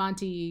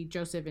Monty,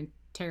 Joseph, and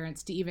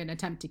Terrence to even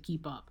attempt to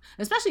keep up.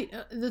 Especially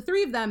the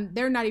 3 of them,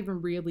 they're not even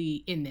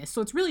really in this.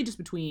 So it's really just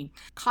between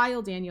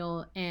Kyle,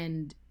 Daniel,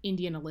 and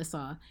Indy and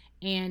Alyssa.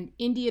 And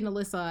Indy and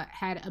Alyssa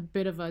had a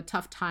bit of a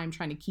tough time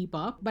trying to keep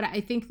up. But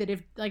I think that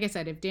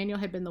if Daniel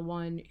had been the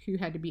one who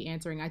had to be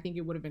answering, I think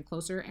it would have been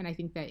closer. And I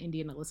think that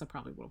Indy and Alyssa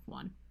probably would have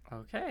won.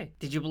 Okay.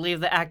 Did you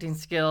believe the acting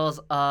skills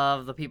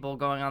of the people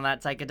going on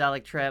that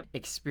psychedelic trip,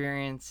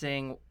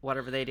 experiencing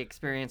whatever they'd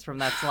experienced from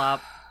that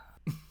slop?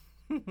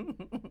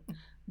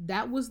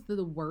 That was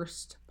the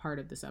worst part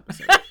of this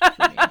episode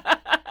for me.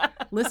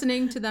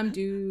 Listening to them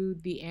do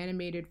the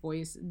animated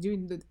voice,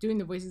 doing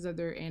the voices of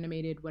their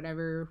animated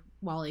whatever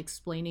while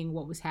explaining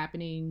what was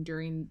happening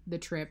during the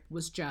trip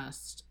was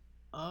just,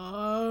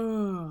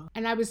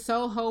 and I was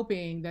so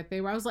hoping that I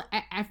was like,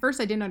 at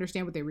first I didn't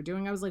understand what they were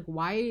doing. I was like,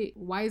 why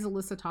is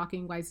Alyssa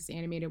talking? Why is this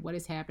animated? What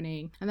is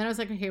happening? And then I was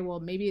like, okay, well,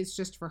 maybe it's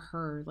just for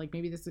her. Like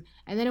maybe this is,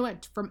 and then it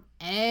went from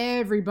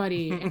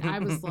everybody. And I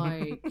was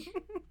like,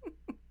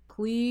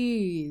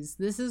 please,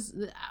 this is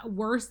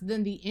worse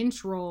than the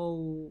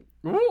intro.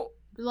 Ooh.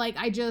 Like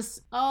it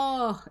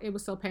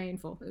was so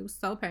painful. It was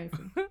so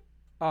painful.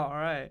 All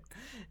right.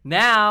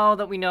 Now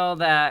that we know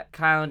that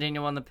Kyle and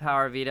Daniel won the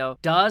power of veto,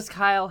 does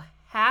Kyle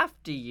have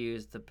to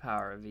use the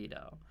power of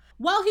veto?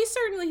 Well, he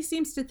certainly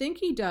seems to think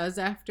he does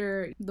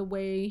after the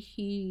way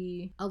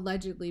he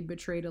allegedly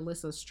betrayed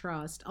Alyssa's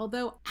trust.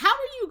 Although, how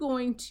are you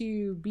going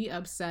to be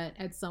upset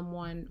at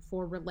someone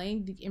for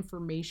relaying the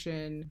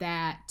information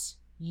that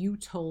you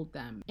told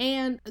them?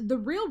 And the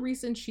real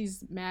reason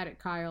she's mad at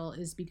Kyle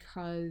is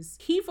because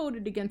he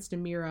voted against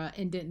Amira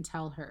and didn't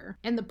tell her.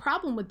 And the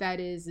problem with that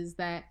is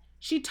that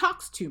she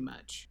talks too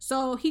much.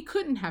 So he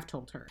couldn't have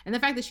told her. And the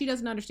fact that she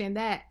doesn't understand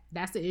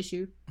that's the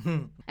issue.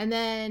 And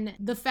then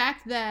the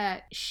fact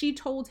that she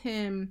told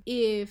him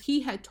if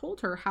he had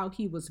told her how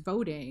he was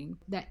voting,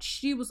 that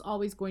she was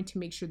always going to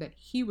make sure that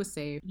he was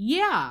safe.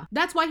 Yeah,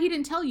 that's why he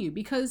didn't tell you,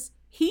 because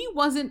he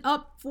wasn't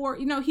up for,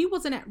 he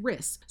wasn't at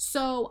risk.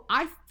 So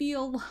I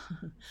feel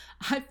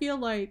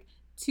like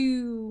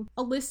to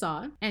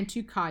Alyssa and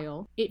to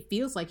Kyle, it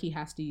feels like he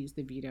has to use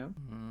the veto.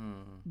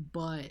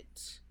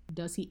 But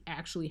does he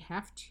actually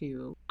have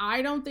to?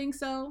 I don't think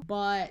so,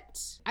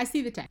 but I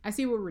see the tech. I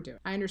see what we're doing.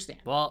 I understand.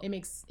 Well, it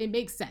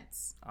makes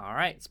sense. All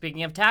right.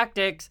 Speaking of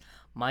tactics,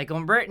 Michael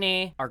and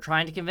Brittany are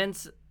trying to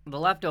convince the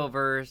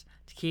leftovers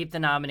to keep the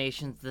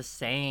nominations the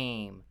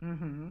same.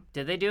 Mm-hmm.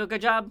 Did they do a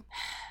good job?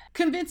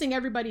 Convincing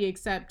everybody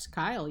except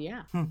Kyle,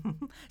 yeah.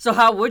 So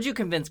how would you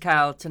convince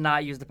Kyle to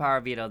not use the power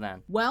of veto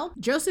then? Well,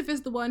 Joseph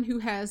is the one who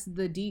has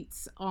the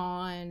deets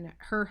on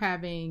her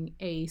having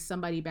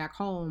somebody back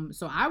home.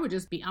 So I would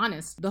just be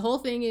honest. The whole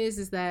thing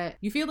is that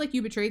you feel like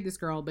you betrayed this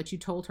girl, but you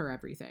told her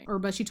everything.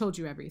 But she told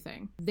you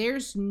everything.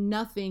 There's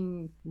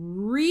nothing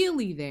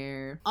really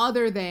there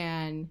other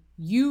than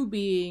you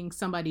being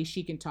somebody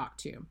she can talk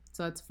to.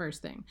 So that's the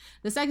first thing.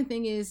 The second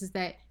thing is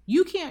that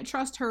you can't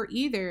trust her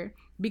either,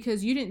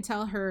 because you didn't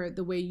tell her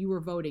the way you were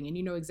voting, and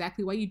you know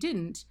exactly why you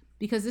didn't,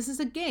 because this is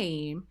a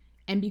game,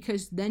 and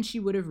because then she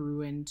would have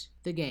ruined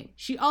the game.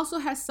 She also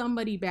has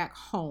somebody back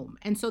home.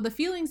 And so the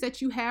feelings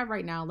that you have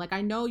right now, like,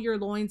 I know your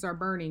loins are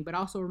burning, but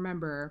also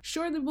remember,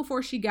 shortly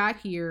before she got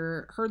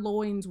here, her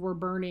loins were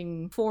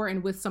burning for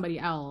and with somebody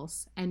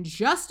else. And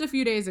just a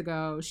few days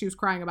ago, she was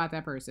crying about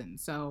that person.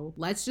 So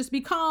let's just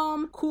be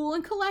calm, cool,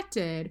 and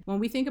collected when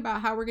we think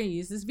about how we're going to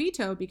use this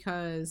veto,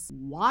 because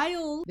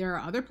while there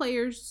are other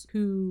players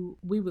who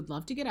we would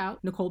love to get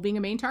out, Nicole being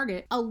a main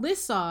target,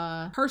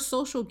 Alyssa, her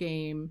social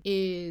game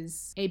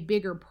is a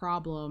bigger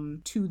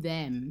problem to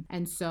them.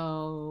 And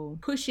so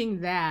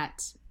pushing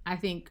that, I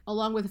think,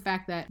 along with the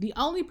fact that the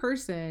only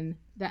person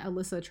that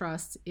Alyssa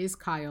trusts is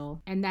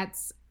Kyle, and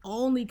that's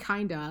only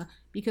kinda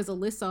because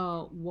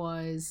Alyssa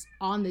was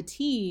on the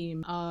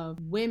team of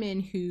women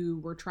who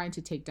were trying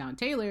to take down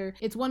Taylor.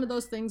 It's one of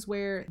those things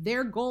where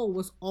their goal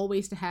was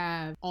always to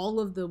have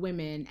all of the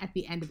women at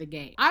the end of the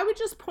game. I would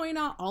just point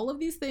out all of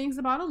these things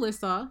about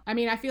Alyssa. I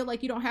mean, I feel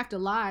like you don't have to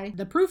lie.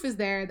 The proof is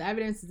there. The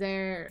evidence is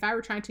there. If I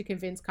were trying to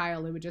convince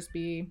Kyle, it would just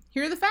be,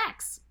 here are the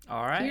facts.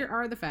 All right. Here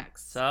are the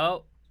facts.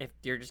 So if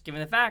you're just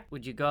giving the fact,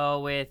 would you go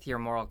with your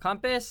moral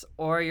compass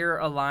or your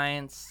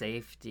alliance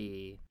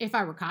safety? If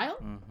I were Kyle,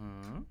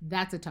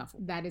 that's a tough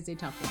one. That is a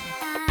tough one.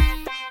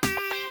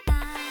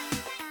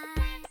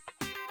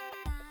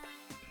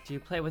 Do you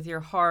play with your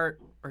heart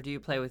or do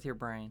you play with your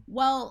brain?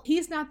 Well,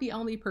 he's not the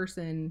only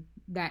person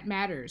that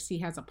matters. He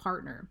has a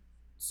partner.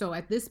 So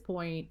at this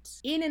point,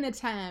 in an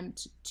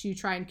attempt to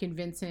try and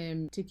convince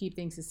him to keep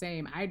things the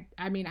same,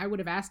 I mean, I would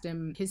have asked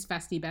him his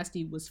festy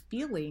bestie was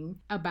feeling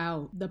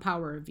about the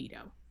power of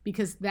veto.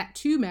 Because that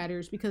too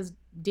matters, because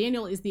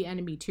Daniel is the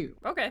enemy too.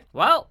 Okay.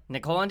 Well,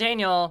 Nicole and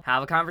Daniel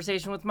have a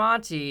conversation with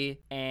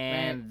Monty,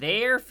 and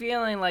they're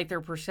feeling like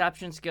their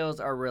perception skills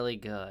are really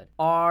good.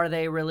 Are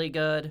they really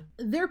good?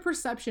 Their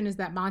perception is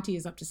that Monty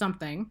is up to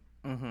something.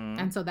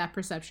 And so that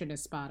perception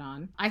is spot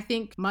on. I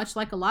think much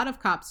like a lot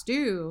of cops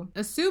do,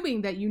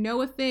 assuming that you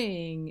know a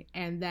thing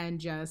and then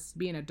just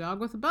being a dog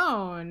with a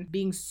bone,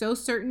 being so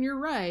certain you're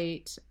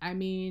right. I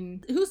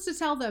mean, who's to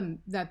tell them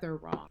that they're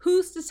wrong?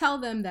 Who's to tell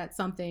them that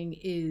something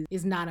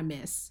is not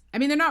amiss? I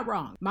mean, they're not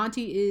wrong.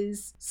 Monty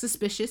is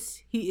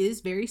suspicious. He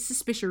is very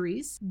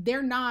suspicious.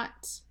 They're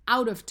not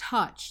out of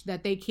touch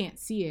that they can't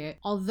see it.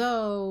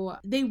 Although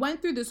they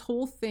went through this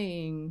whole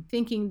thing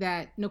thinking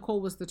that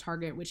Nicole was the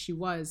target, which she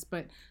was,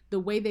 but the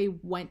way they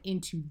went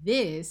into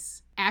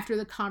this after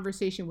the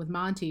conversation with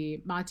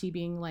Monty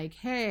being like,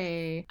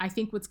 hey, I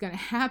think what's going to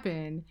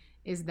happen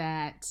is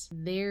that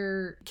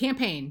their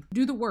campaign,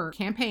 do the work,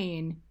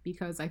 campaign,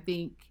 because I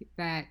think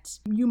that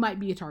you might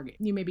be a target.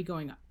 You may be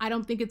going up. I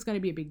don't think it's going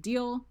to be a big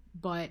deal.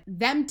 But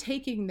them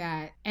taking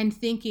that and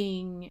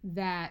thinking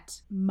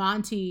that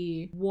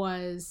Monty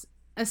was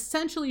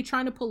essentially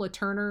trying to pull a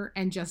Turner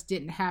and just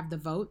didn't have the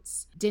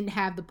votes, didn't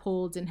have the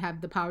pull, didn't have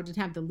the power,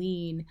 didn't have the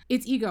lean.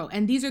 It's ego.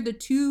 And these are the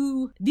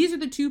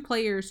two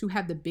players who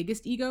have the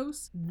biggest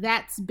egos.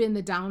 That's been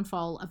the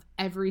downfall of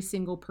every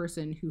single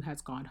person who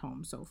has gone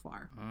home so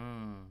far.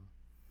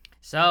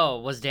 So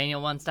was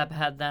Daniel one step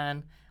ahead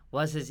then?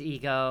 Was his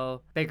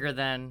ego bigger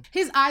than...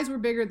 His eyes were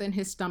bigger than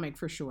his stomach,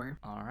 for sure.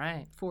 All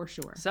right. For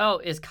sure. So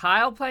is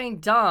Kyle playing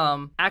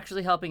dumb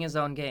actually helping his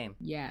own game?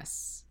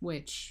 Yes.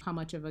 Which, how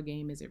much of a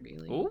game is it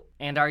really? Ooh.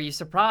 And are you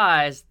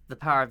surprised the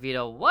power of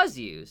veto was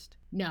used?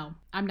 No,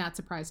 I'm not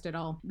surprised at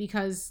all.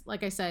 Because,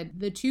 like I said,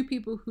 the two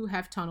people who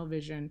have tunnel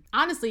vision,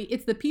 honestly,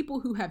 it's the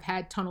people who have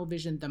had tunnel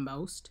vision the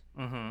most,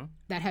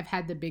 that have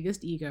had the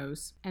biggest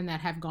egos, and that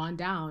have gone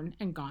down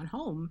and gone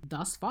home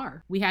thus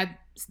far. We had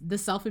the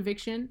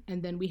self-eviction,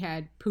 and then we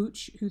had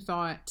Pooch, who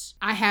thought,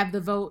 I have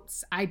the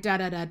votes, I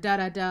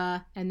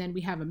da-da-da-da-da-da, and then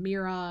we have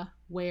Amira,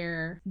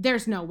 where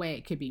there's no way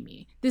it could be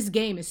me. This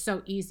game is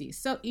so easy,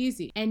 so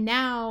easy. And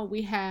now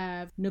we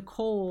have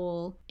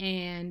Nicole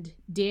and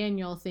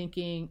Daniel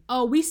thinking,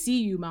 oh, we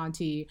see you,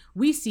 Monty.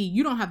 We see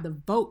you don't have the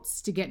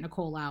votes to get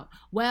Nicole out.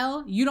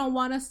 Well, you don't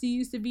want us to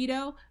use the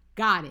veto?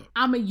 Got it.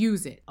 I'ma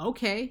use it.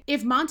 Okay.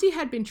 If Monty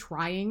had been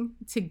trying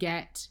to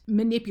get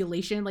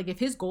manipulation, like if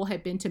his goal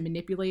had been to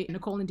manipulate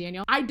Nicole and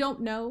Daniel, I don't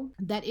know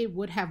that it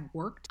would have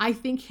worked. I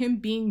think him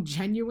being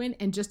genuine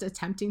and just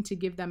attempting to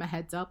give them a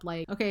heads up,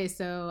 like, okay,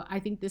 so I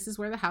think this is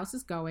where the house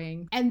is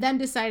going. And them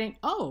deciding,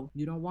 oh,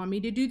 you don't want me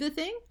to do the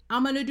thing?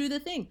 I'm gonna do the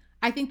thing.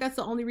 I think that's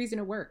the only reason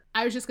it worked.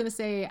 I was just gonna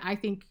say, I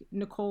think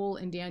Nicole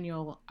and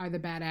Daniel are the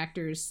bad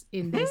actors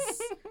in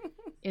this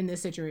in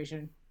this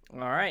situation. All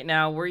right.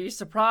 Now, were you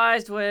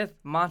surprised with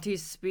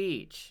Monty's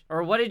speech?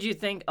 Or what did you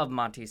think of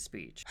Monty's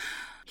speech?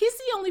 He's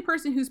the only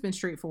person who's been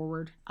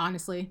straightforward,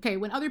 honestly. Okay,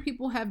 when other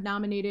people have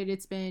nominated,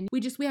 it's been,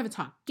 we haven't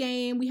talked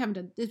game, we haven't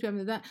done this, we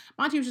haven't done that.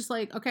 Monty was just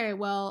like, okay,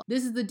 well,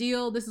 this is the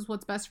deal. This is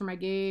what's best for my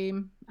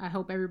game. I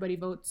hope everybody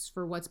votes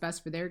for what's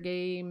best for their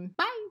game.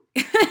 Bye.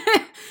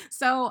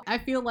 So I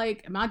feel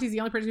like Monty's the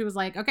only person who was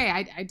like, okay,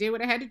 I did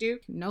what I had to do.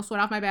 No sweat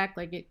off my back.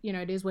 Like, it,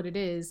 it is what it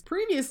is.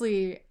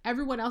 Previously,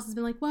 everyone else has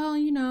been like, well,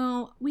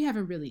 we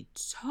haven't really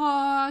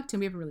talked and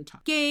we haven't really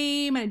talked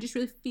game. And I just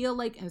really feel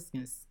like,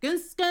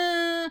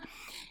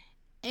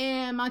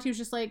 And Monty was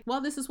just like,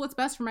 well, this is what's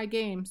best for my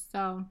game.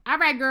 So, all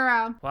right,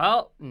 girl.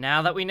 Well,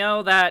 now that we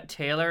know that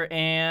Taylor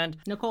and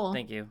Nicole.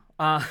 Thank you.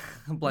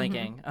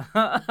 Blanking.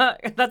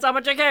 That's how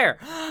much I care.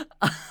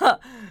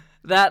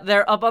 That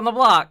they're up on the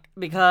block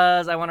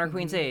because I want our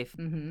queen safe.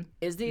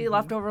 Is the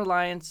leftover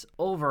alliance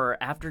over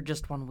after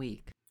just 1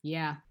 week?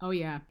 Yeah. Oh,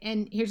 yeah.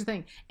 And here's the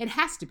thing. It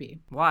has to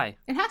be. Why?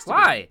 It has to be.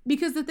 Why?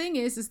 Because the thing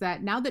is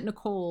that now that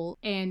Nicole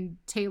and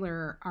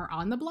Taylor are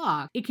on the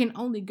block, it can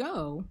only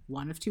go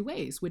one of two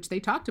ways, which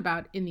they talked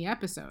about in the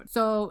episode.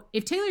 So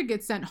if Taylor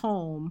gets sent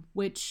home,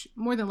 which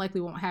more than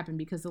likely won't happen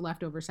because the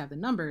leftovers have the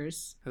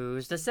numbers.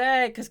 Who's to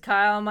say? Because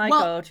Kyle might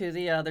go to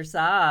the other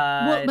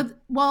side.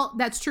 Well,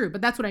 that's true.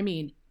 But that's what I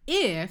mean.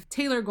 If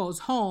Taylor goes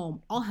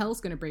home, all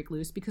hell's going to break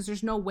loose because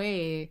there's no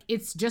way.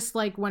 It's just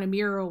like when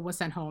Amira was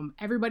sent home.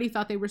 Everybody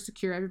thought they were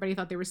secure. Everybody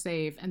thought they were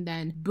safe. And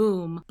then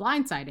boom,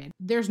 blindsided.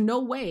 There's no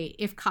way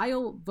if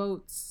Kyle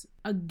votes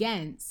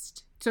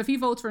against... So if he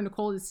votes for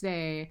Nicole to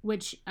stay,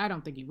 which I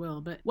don't think he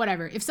will, but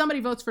whatever. If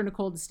somebody votes for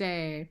Nicole to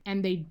stay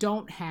and they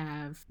don't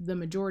have the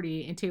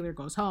majority and Taylor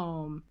goes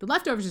home, the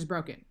leftovers is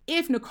broken.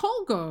 If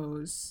Nicole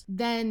goes,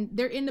 then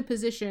they're in the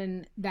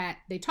position that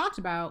they talked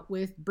about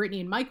with Brittany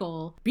and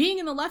Michael being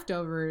in the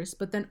leftovers,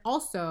 but then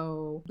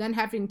also then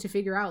having to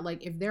figure out,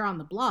 like, if they're on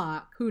the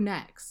block, who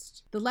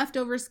next? The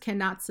leftovers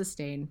cannot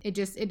sustain.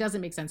 It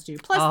doesn't make sense to you.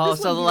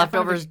 Plus, so the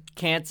leftovers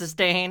can't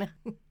sustain?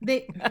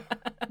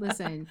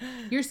 Listen,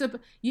 here's the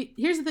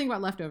thing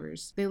about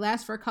leftovers. They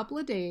last for a couple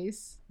of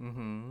days,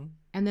 and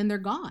then they're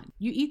gone.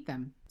 You eat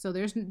them. So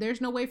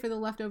there's no way for the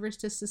leftovers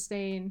to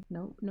sustain.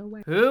 No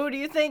way. Who do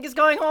you think is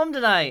going home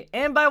tonight?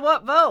 And by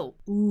what vote?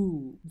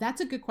 Ooh, that's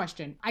a good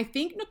question. I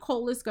think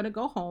Nicole is going to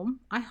go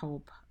home. I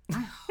hope.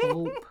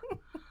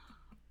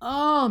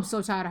 Oh, I'm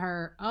so tired of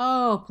her.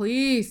 Oh,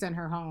 please send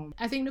her home.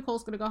 I think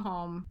Nicole's going to go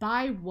home.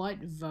 By what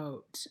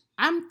vote?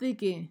 I'm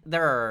thinking...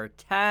 There are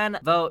 10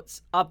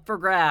 votes up for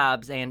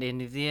grabs, and in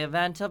the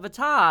event of a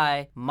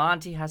tie,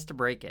 Monty has to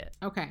break it.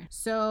 Okay,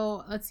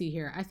 so let's see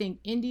here. I think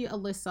Indy,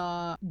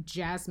 Alyssa,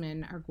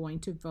 Jasmine are going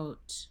to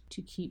vote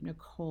to keep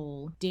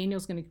Nicole.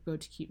 Daniel's going to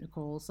vote to keep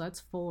Nicole, so that's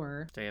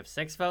 4. So you have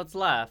 6 votes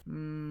left.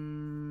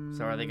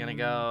 So are they going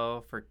to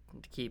go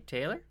to keep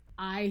Taylor?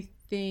 I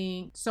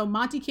think so.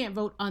 Monty can't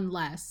vote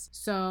unless.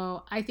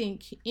 So I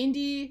think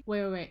Indy.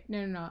 Wait.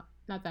 No.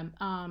 Not them.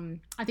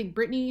 I think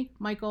Brittany,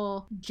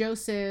 Michael,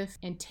 Joseph,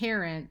 and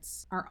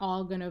Terrence are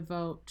all gonna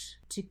vote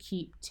to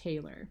keep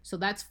Taylor. So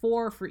that's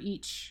 4 for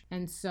each.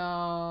 And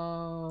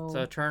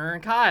so Turner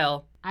and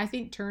Kyle. I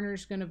think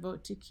Turner's gonna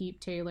vote to keep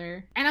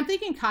Taylor. And I'm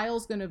thinking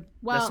Kyle's gonna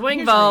The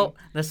swing vote.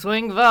 Here's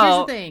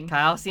the thing.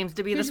 Kyle seems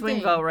to be the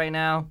swing vote right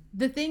now.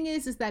 The thing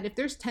is that if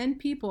there's 10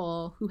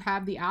 people who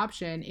have the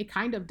option, it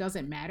kind of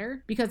doesn't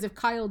matter. Because if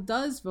Kyle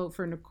does vote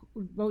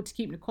to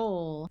keep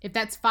Nicole, if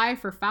that's 5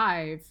 for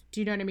 5,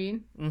 do you know what I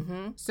mean?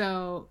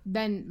 So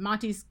then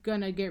Monty's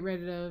gonna get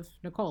rid of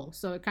Nicole.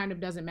 So it kind of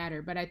doesn't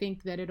matter. But I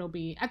think that it'll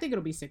be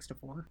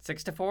 6-4.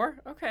 6-4?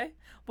 Okay.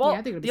 Well, yeah,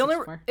 I think it'll be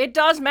 6-4. It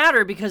does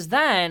matter because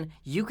then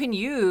you can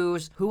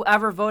use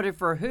whoever voted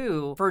for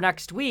who for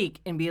next week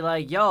and be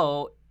like,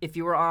 yo, if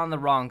you were on the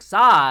wrong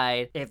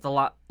side, if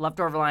the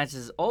leftover alliance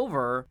is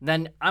over,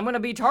 then I'm going to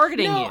be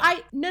targeting you.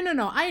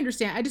 No. I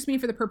understand. I just mean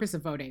for the purpose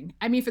of voting.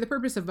 I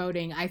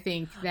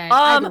think that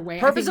either way.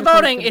 Purpose of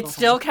voting, it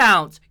still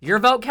counts. Your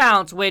vote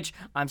counts, which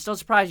I'm still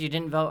surprised you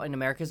didn't vote in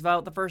America's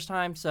vote the first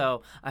time.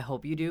 So I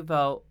hope you do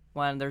vote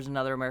when there's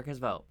another America's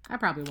vote. I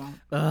probably won't.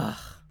 Ugh.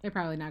 It's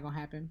probably not gonna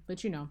happen,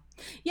 but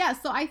yeah.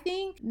 So I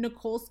think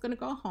Nicole's gonna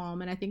go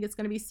home, and I think it's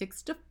gonna be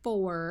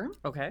 6-4.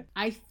 Okay.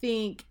 I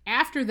think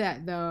after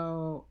that,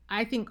 though,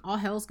 I think all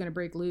hell's gonna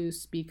break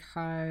loose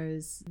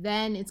because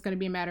then it's gonna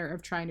be a matter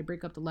of trying to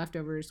break up the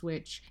leftovers,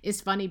 which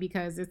is funny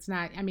because it's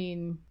not. I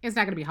mean, it's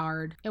not gonna be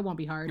hard. It won't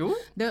be hard. Ooh.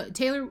 The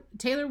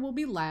Taylor will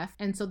be left,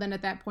 and so then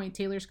at that point,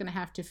 Taylor's gonna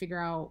have to figure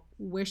out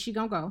where she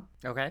gonna go.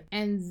 Okay.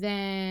 And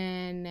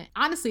then,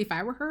 honestly, if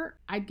I were her,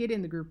 I'd get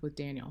in the group with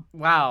Daniel.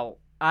 Wow.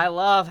 I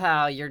love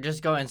how you're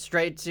just going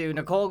straight to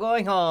Nicole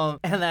going home,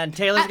 and then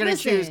Taylor's going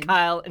to choose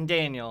Kyle and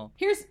Daniel.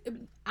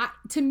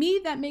 To me,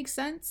 that makes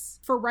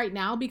sense for right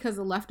now because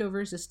the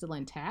leftovers is still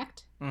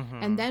intact.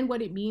 And then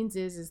what it means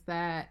is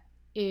that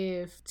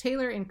if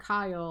Taylor and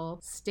Kyle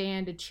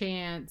stand a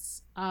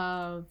chance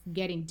of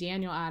getting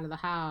Daniel out of the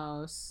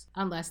house,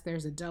 unless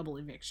there's a double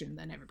eviction,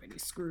 then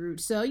everybody's screwed.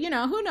 So,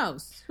 who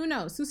knows?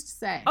 Who's to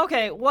say?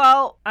 Okay,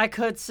 well, I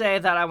could say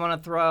that I want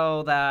to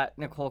throw that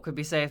Nicole could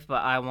be safe,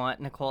 but I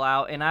want Nicole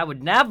out, and I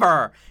would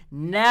never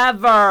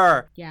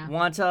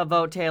want to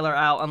vote Taylor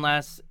out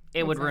unless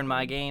it would ruin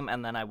my game,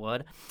 and then I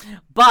would.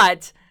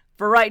 But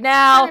for right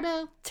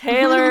now,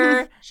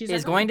 Taylor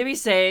is going to be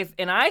safe,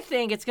 and I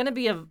think it's going to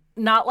be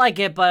not like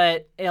it,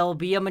 but it'll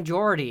be a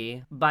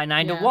majority by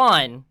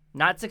 9-1,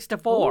 not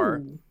 6-4.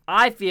 Ooh.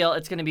 I feel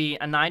it's going to be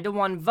a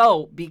 9-1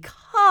 vote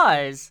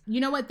because...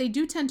 You know what? They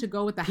do tend to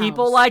go with the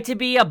people house. like to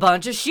be a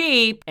bunch of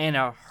sheep and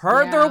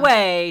herd their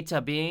way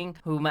to being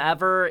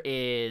whomever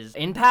is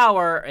in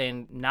power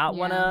and not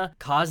want to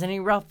cause any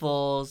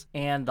ruffles.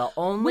 And the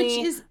only...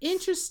 Which is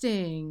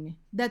interesting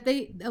that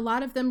a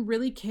lot of them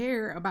really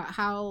care about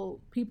how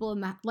people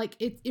in the, like,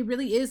 it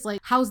really is like,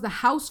 how's the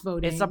house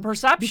voting? It's a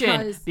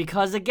perception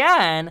because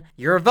again,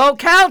 your vote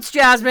counts,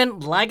 Jasmine.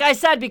 Like I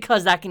said,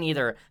 because that can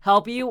either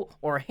help you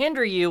or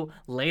hinder you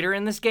later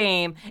in this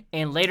game,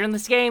 and later in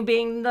this game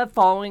being the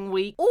following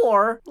week,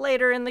 or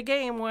later in the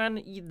game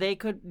when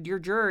your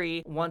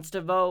jury wants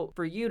to vote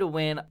for you to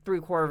win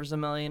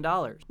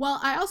 $750,000. Well,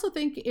 I also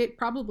think it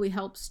probably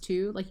helps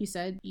too. Like you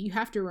said, you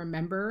have to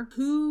remember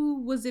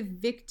who was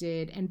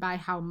evicted and by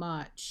how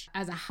much.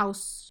 As a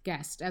house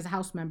guest, as a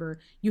house member,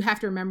 you have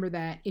to remember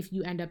that if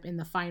you end up in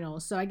the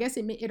finals. So I guess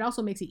it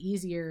also makes it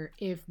easier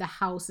if the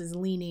house is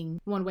leaning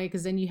one way,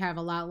 because then you have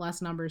a lot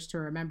less numbers to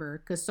remember.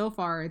 Because so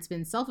far it's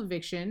been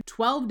self-eviction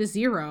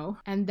 12-0,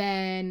 and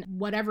then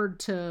whatever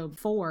to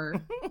 4.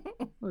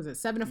 What was it,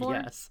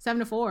 7-4? Yes.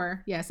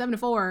 7-4. Yeah,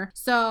 7-4.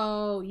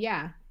 So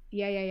yeah.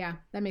 Yeah.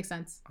 That makes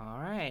sense. All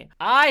right.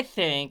 I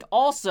think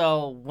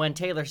also when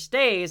Taylor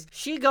stays,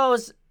 she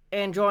goes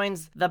and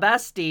joins the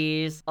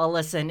besties,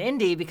 Alyssa and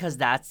Indy, because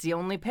that's the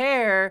only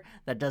pair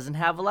that doesn't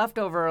have a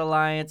leftover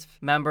alliance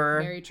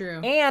member. Very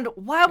true. And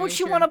why would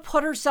she want to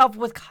put herself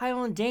with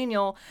Kyle and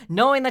Daniel,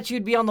 knowing that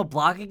she'd be on the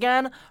block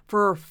again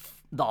for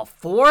the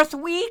 4th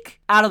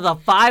week out of the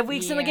 5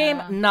 weeks in the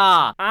game?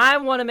 Nah. I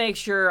want to make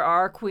sure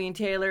our Queen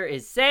Taylor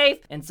is safe,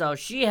 and so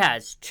she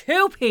has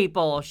 2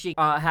 people she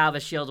have a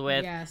shield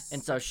with. Yes.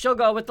 And so she'll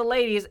go with the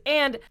ladies.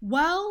 And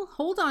well,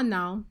 hold on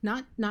now.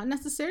 Not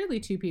necessarily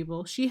 2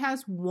 people. She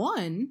has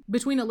 1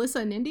 between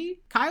Alyssa and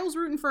Indy. Kyle's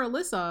rooting for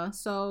Alyssa,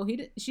 so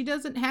she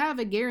doesn't have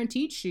a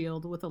guaranteed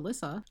shield with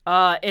Alyssa.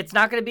 It's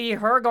not going to be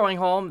her going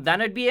home. Then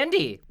it'd be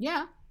Indy.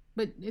 Yeah.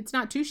 But it's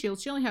not 2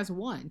 shields. She only has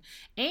 1.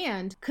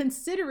 And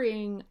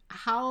considering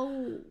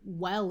how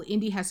well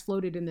Indy has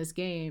floated in this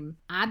game,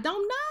 I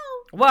don't know.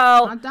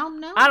 Well, I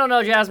don't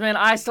know, Jasmine.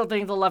 I still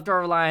think the leftover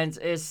alliance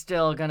is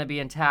still going to be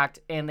intact,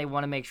 and they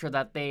want to make sure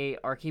that they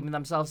are keeping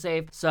themselves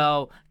safe.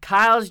 So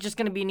Kyle's just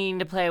going to be needing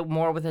to play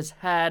more with his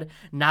head,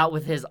 not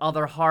with his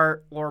other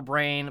heart or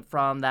brain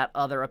from that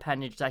other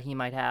appendage that he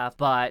might have.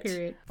 But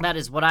that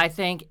is what I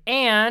think.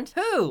 And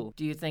who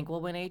do you think will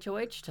win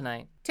HOH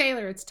tonight?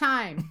 Taylor, it's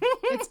time.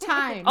 It's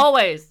time.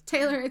 Always.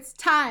 Taylor, it's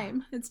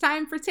time. It's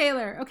time for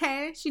Taylor,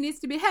 okay? She needs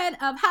to be head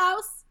of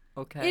house.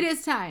 Okay. It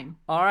is time.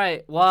 All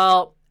right.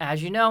 Well,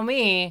 as you know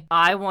me,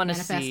 I want to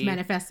see...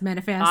 Manifest.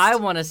 I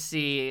want to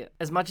see,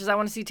 as much as I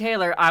want to see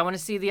Taylor, I want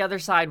to see the other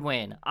side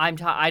win. I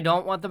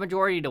don't want the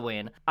majority to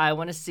win. I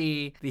want to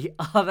see the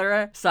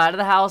other side of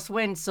the house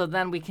win, so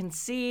then we can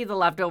see the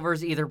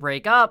leftovers either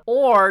break up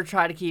or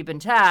try to keep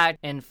intact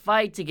and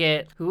fight to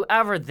get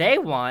whoever they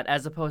want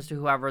as opposed to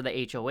whoever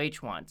the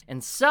HOH wants.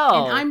 And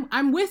so... And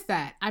I'm with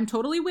that. I'm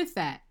totally with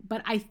that.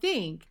 But I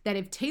think that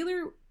if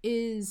Taylor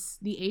is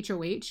the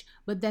HOH,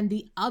 but then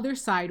the other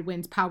side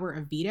wins power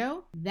of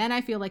veto, then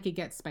I feel like it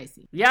gets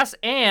spicy. Yes,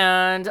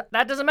 and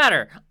that doesn't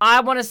matter.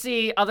 I want to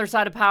see other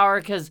side of power,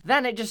 because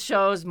then it just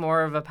shows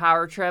more of a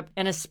power trip,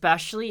 and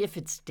especially if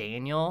it's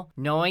Daniel,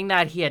 knowing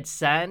that he had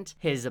sent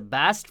his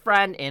best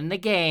friend in the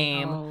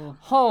game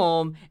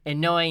home,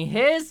 and knowing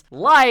his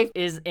life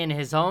is in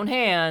his own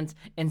hands,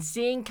 and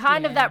seeing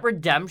kind of that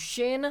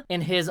redemption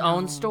in his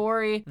own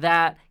story,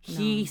 that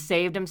he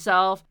saved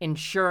himself,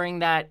 ensuring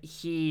that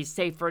he's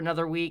safe for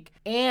another week,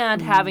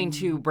 and having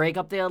to break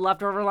up the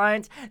leftover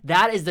alliance.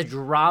 That is the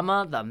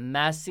drama, the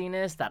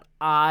messiness that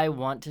I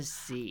want to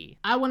see.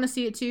 I want to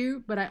see it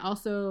too, but I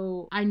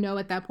know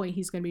at that point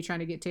he's going to be trying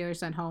to get Taylor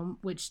sent home,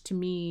 which to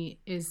me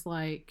is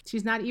like,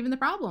 she's not even the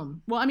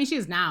problem. Well, I mean, she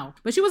is now,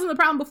 but she wasn't the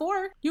problem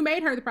before. You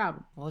made her the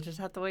problem. We'll just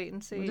have to wait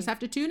and see. We'll just have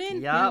to tune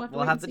in. Yeah,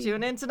 we'll have to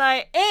tune in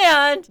tonight,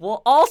 and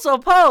we'll also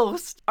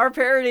post our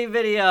parody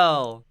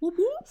video. Whoop,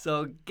 whoop.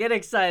 So get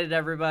excited,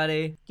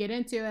 everybody. Get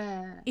into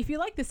it. If you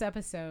like this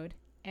episode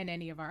and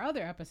any of our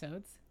other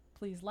episodes,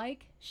 please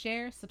like,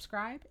 share,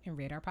 subscribe, and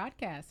rate our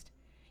podcast.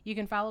 You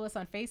can follow us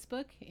on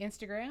Facebook,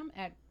 Instagram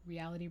at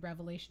Reality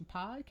Revelation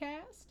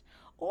Podcast,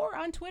 or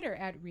on Twitter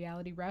at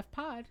Reality Rev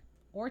Pod,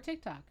 or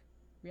TikTok,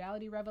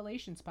 Reality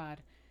Revelations Pod.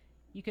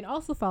 You can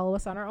also follow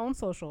us on our own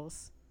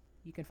socials.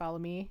 You can follow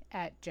me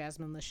at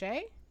Jasmine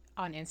Lachey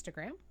on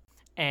Instagram.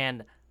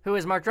 And who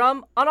is Mark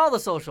Drum on all the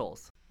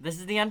socials. This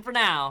is the end for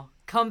now.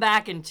 Come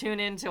back and tune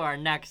in to our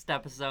next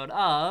episode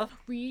of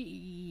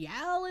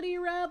Reality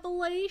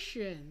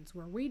Revelations,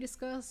 where we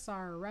discuss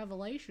our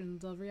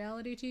revelations of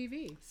reality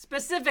TV.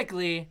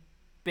 Specifically,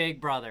 Big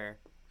Brother.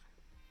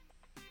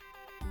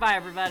 Bye,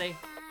 everybody.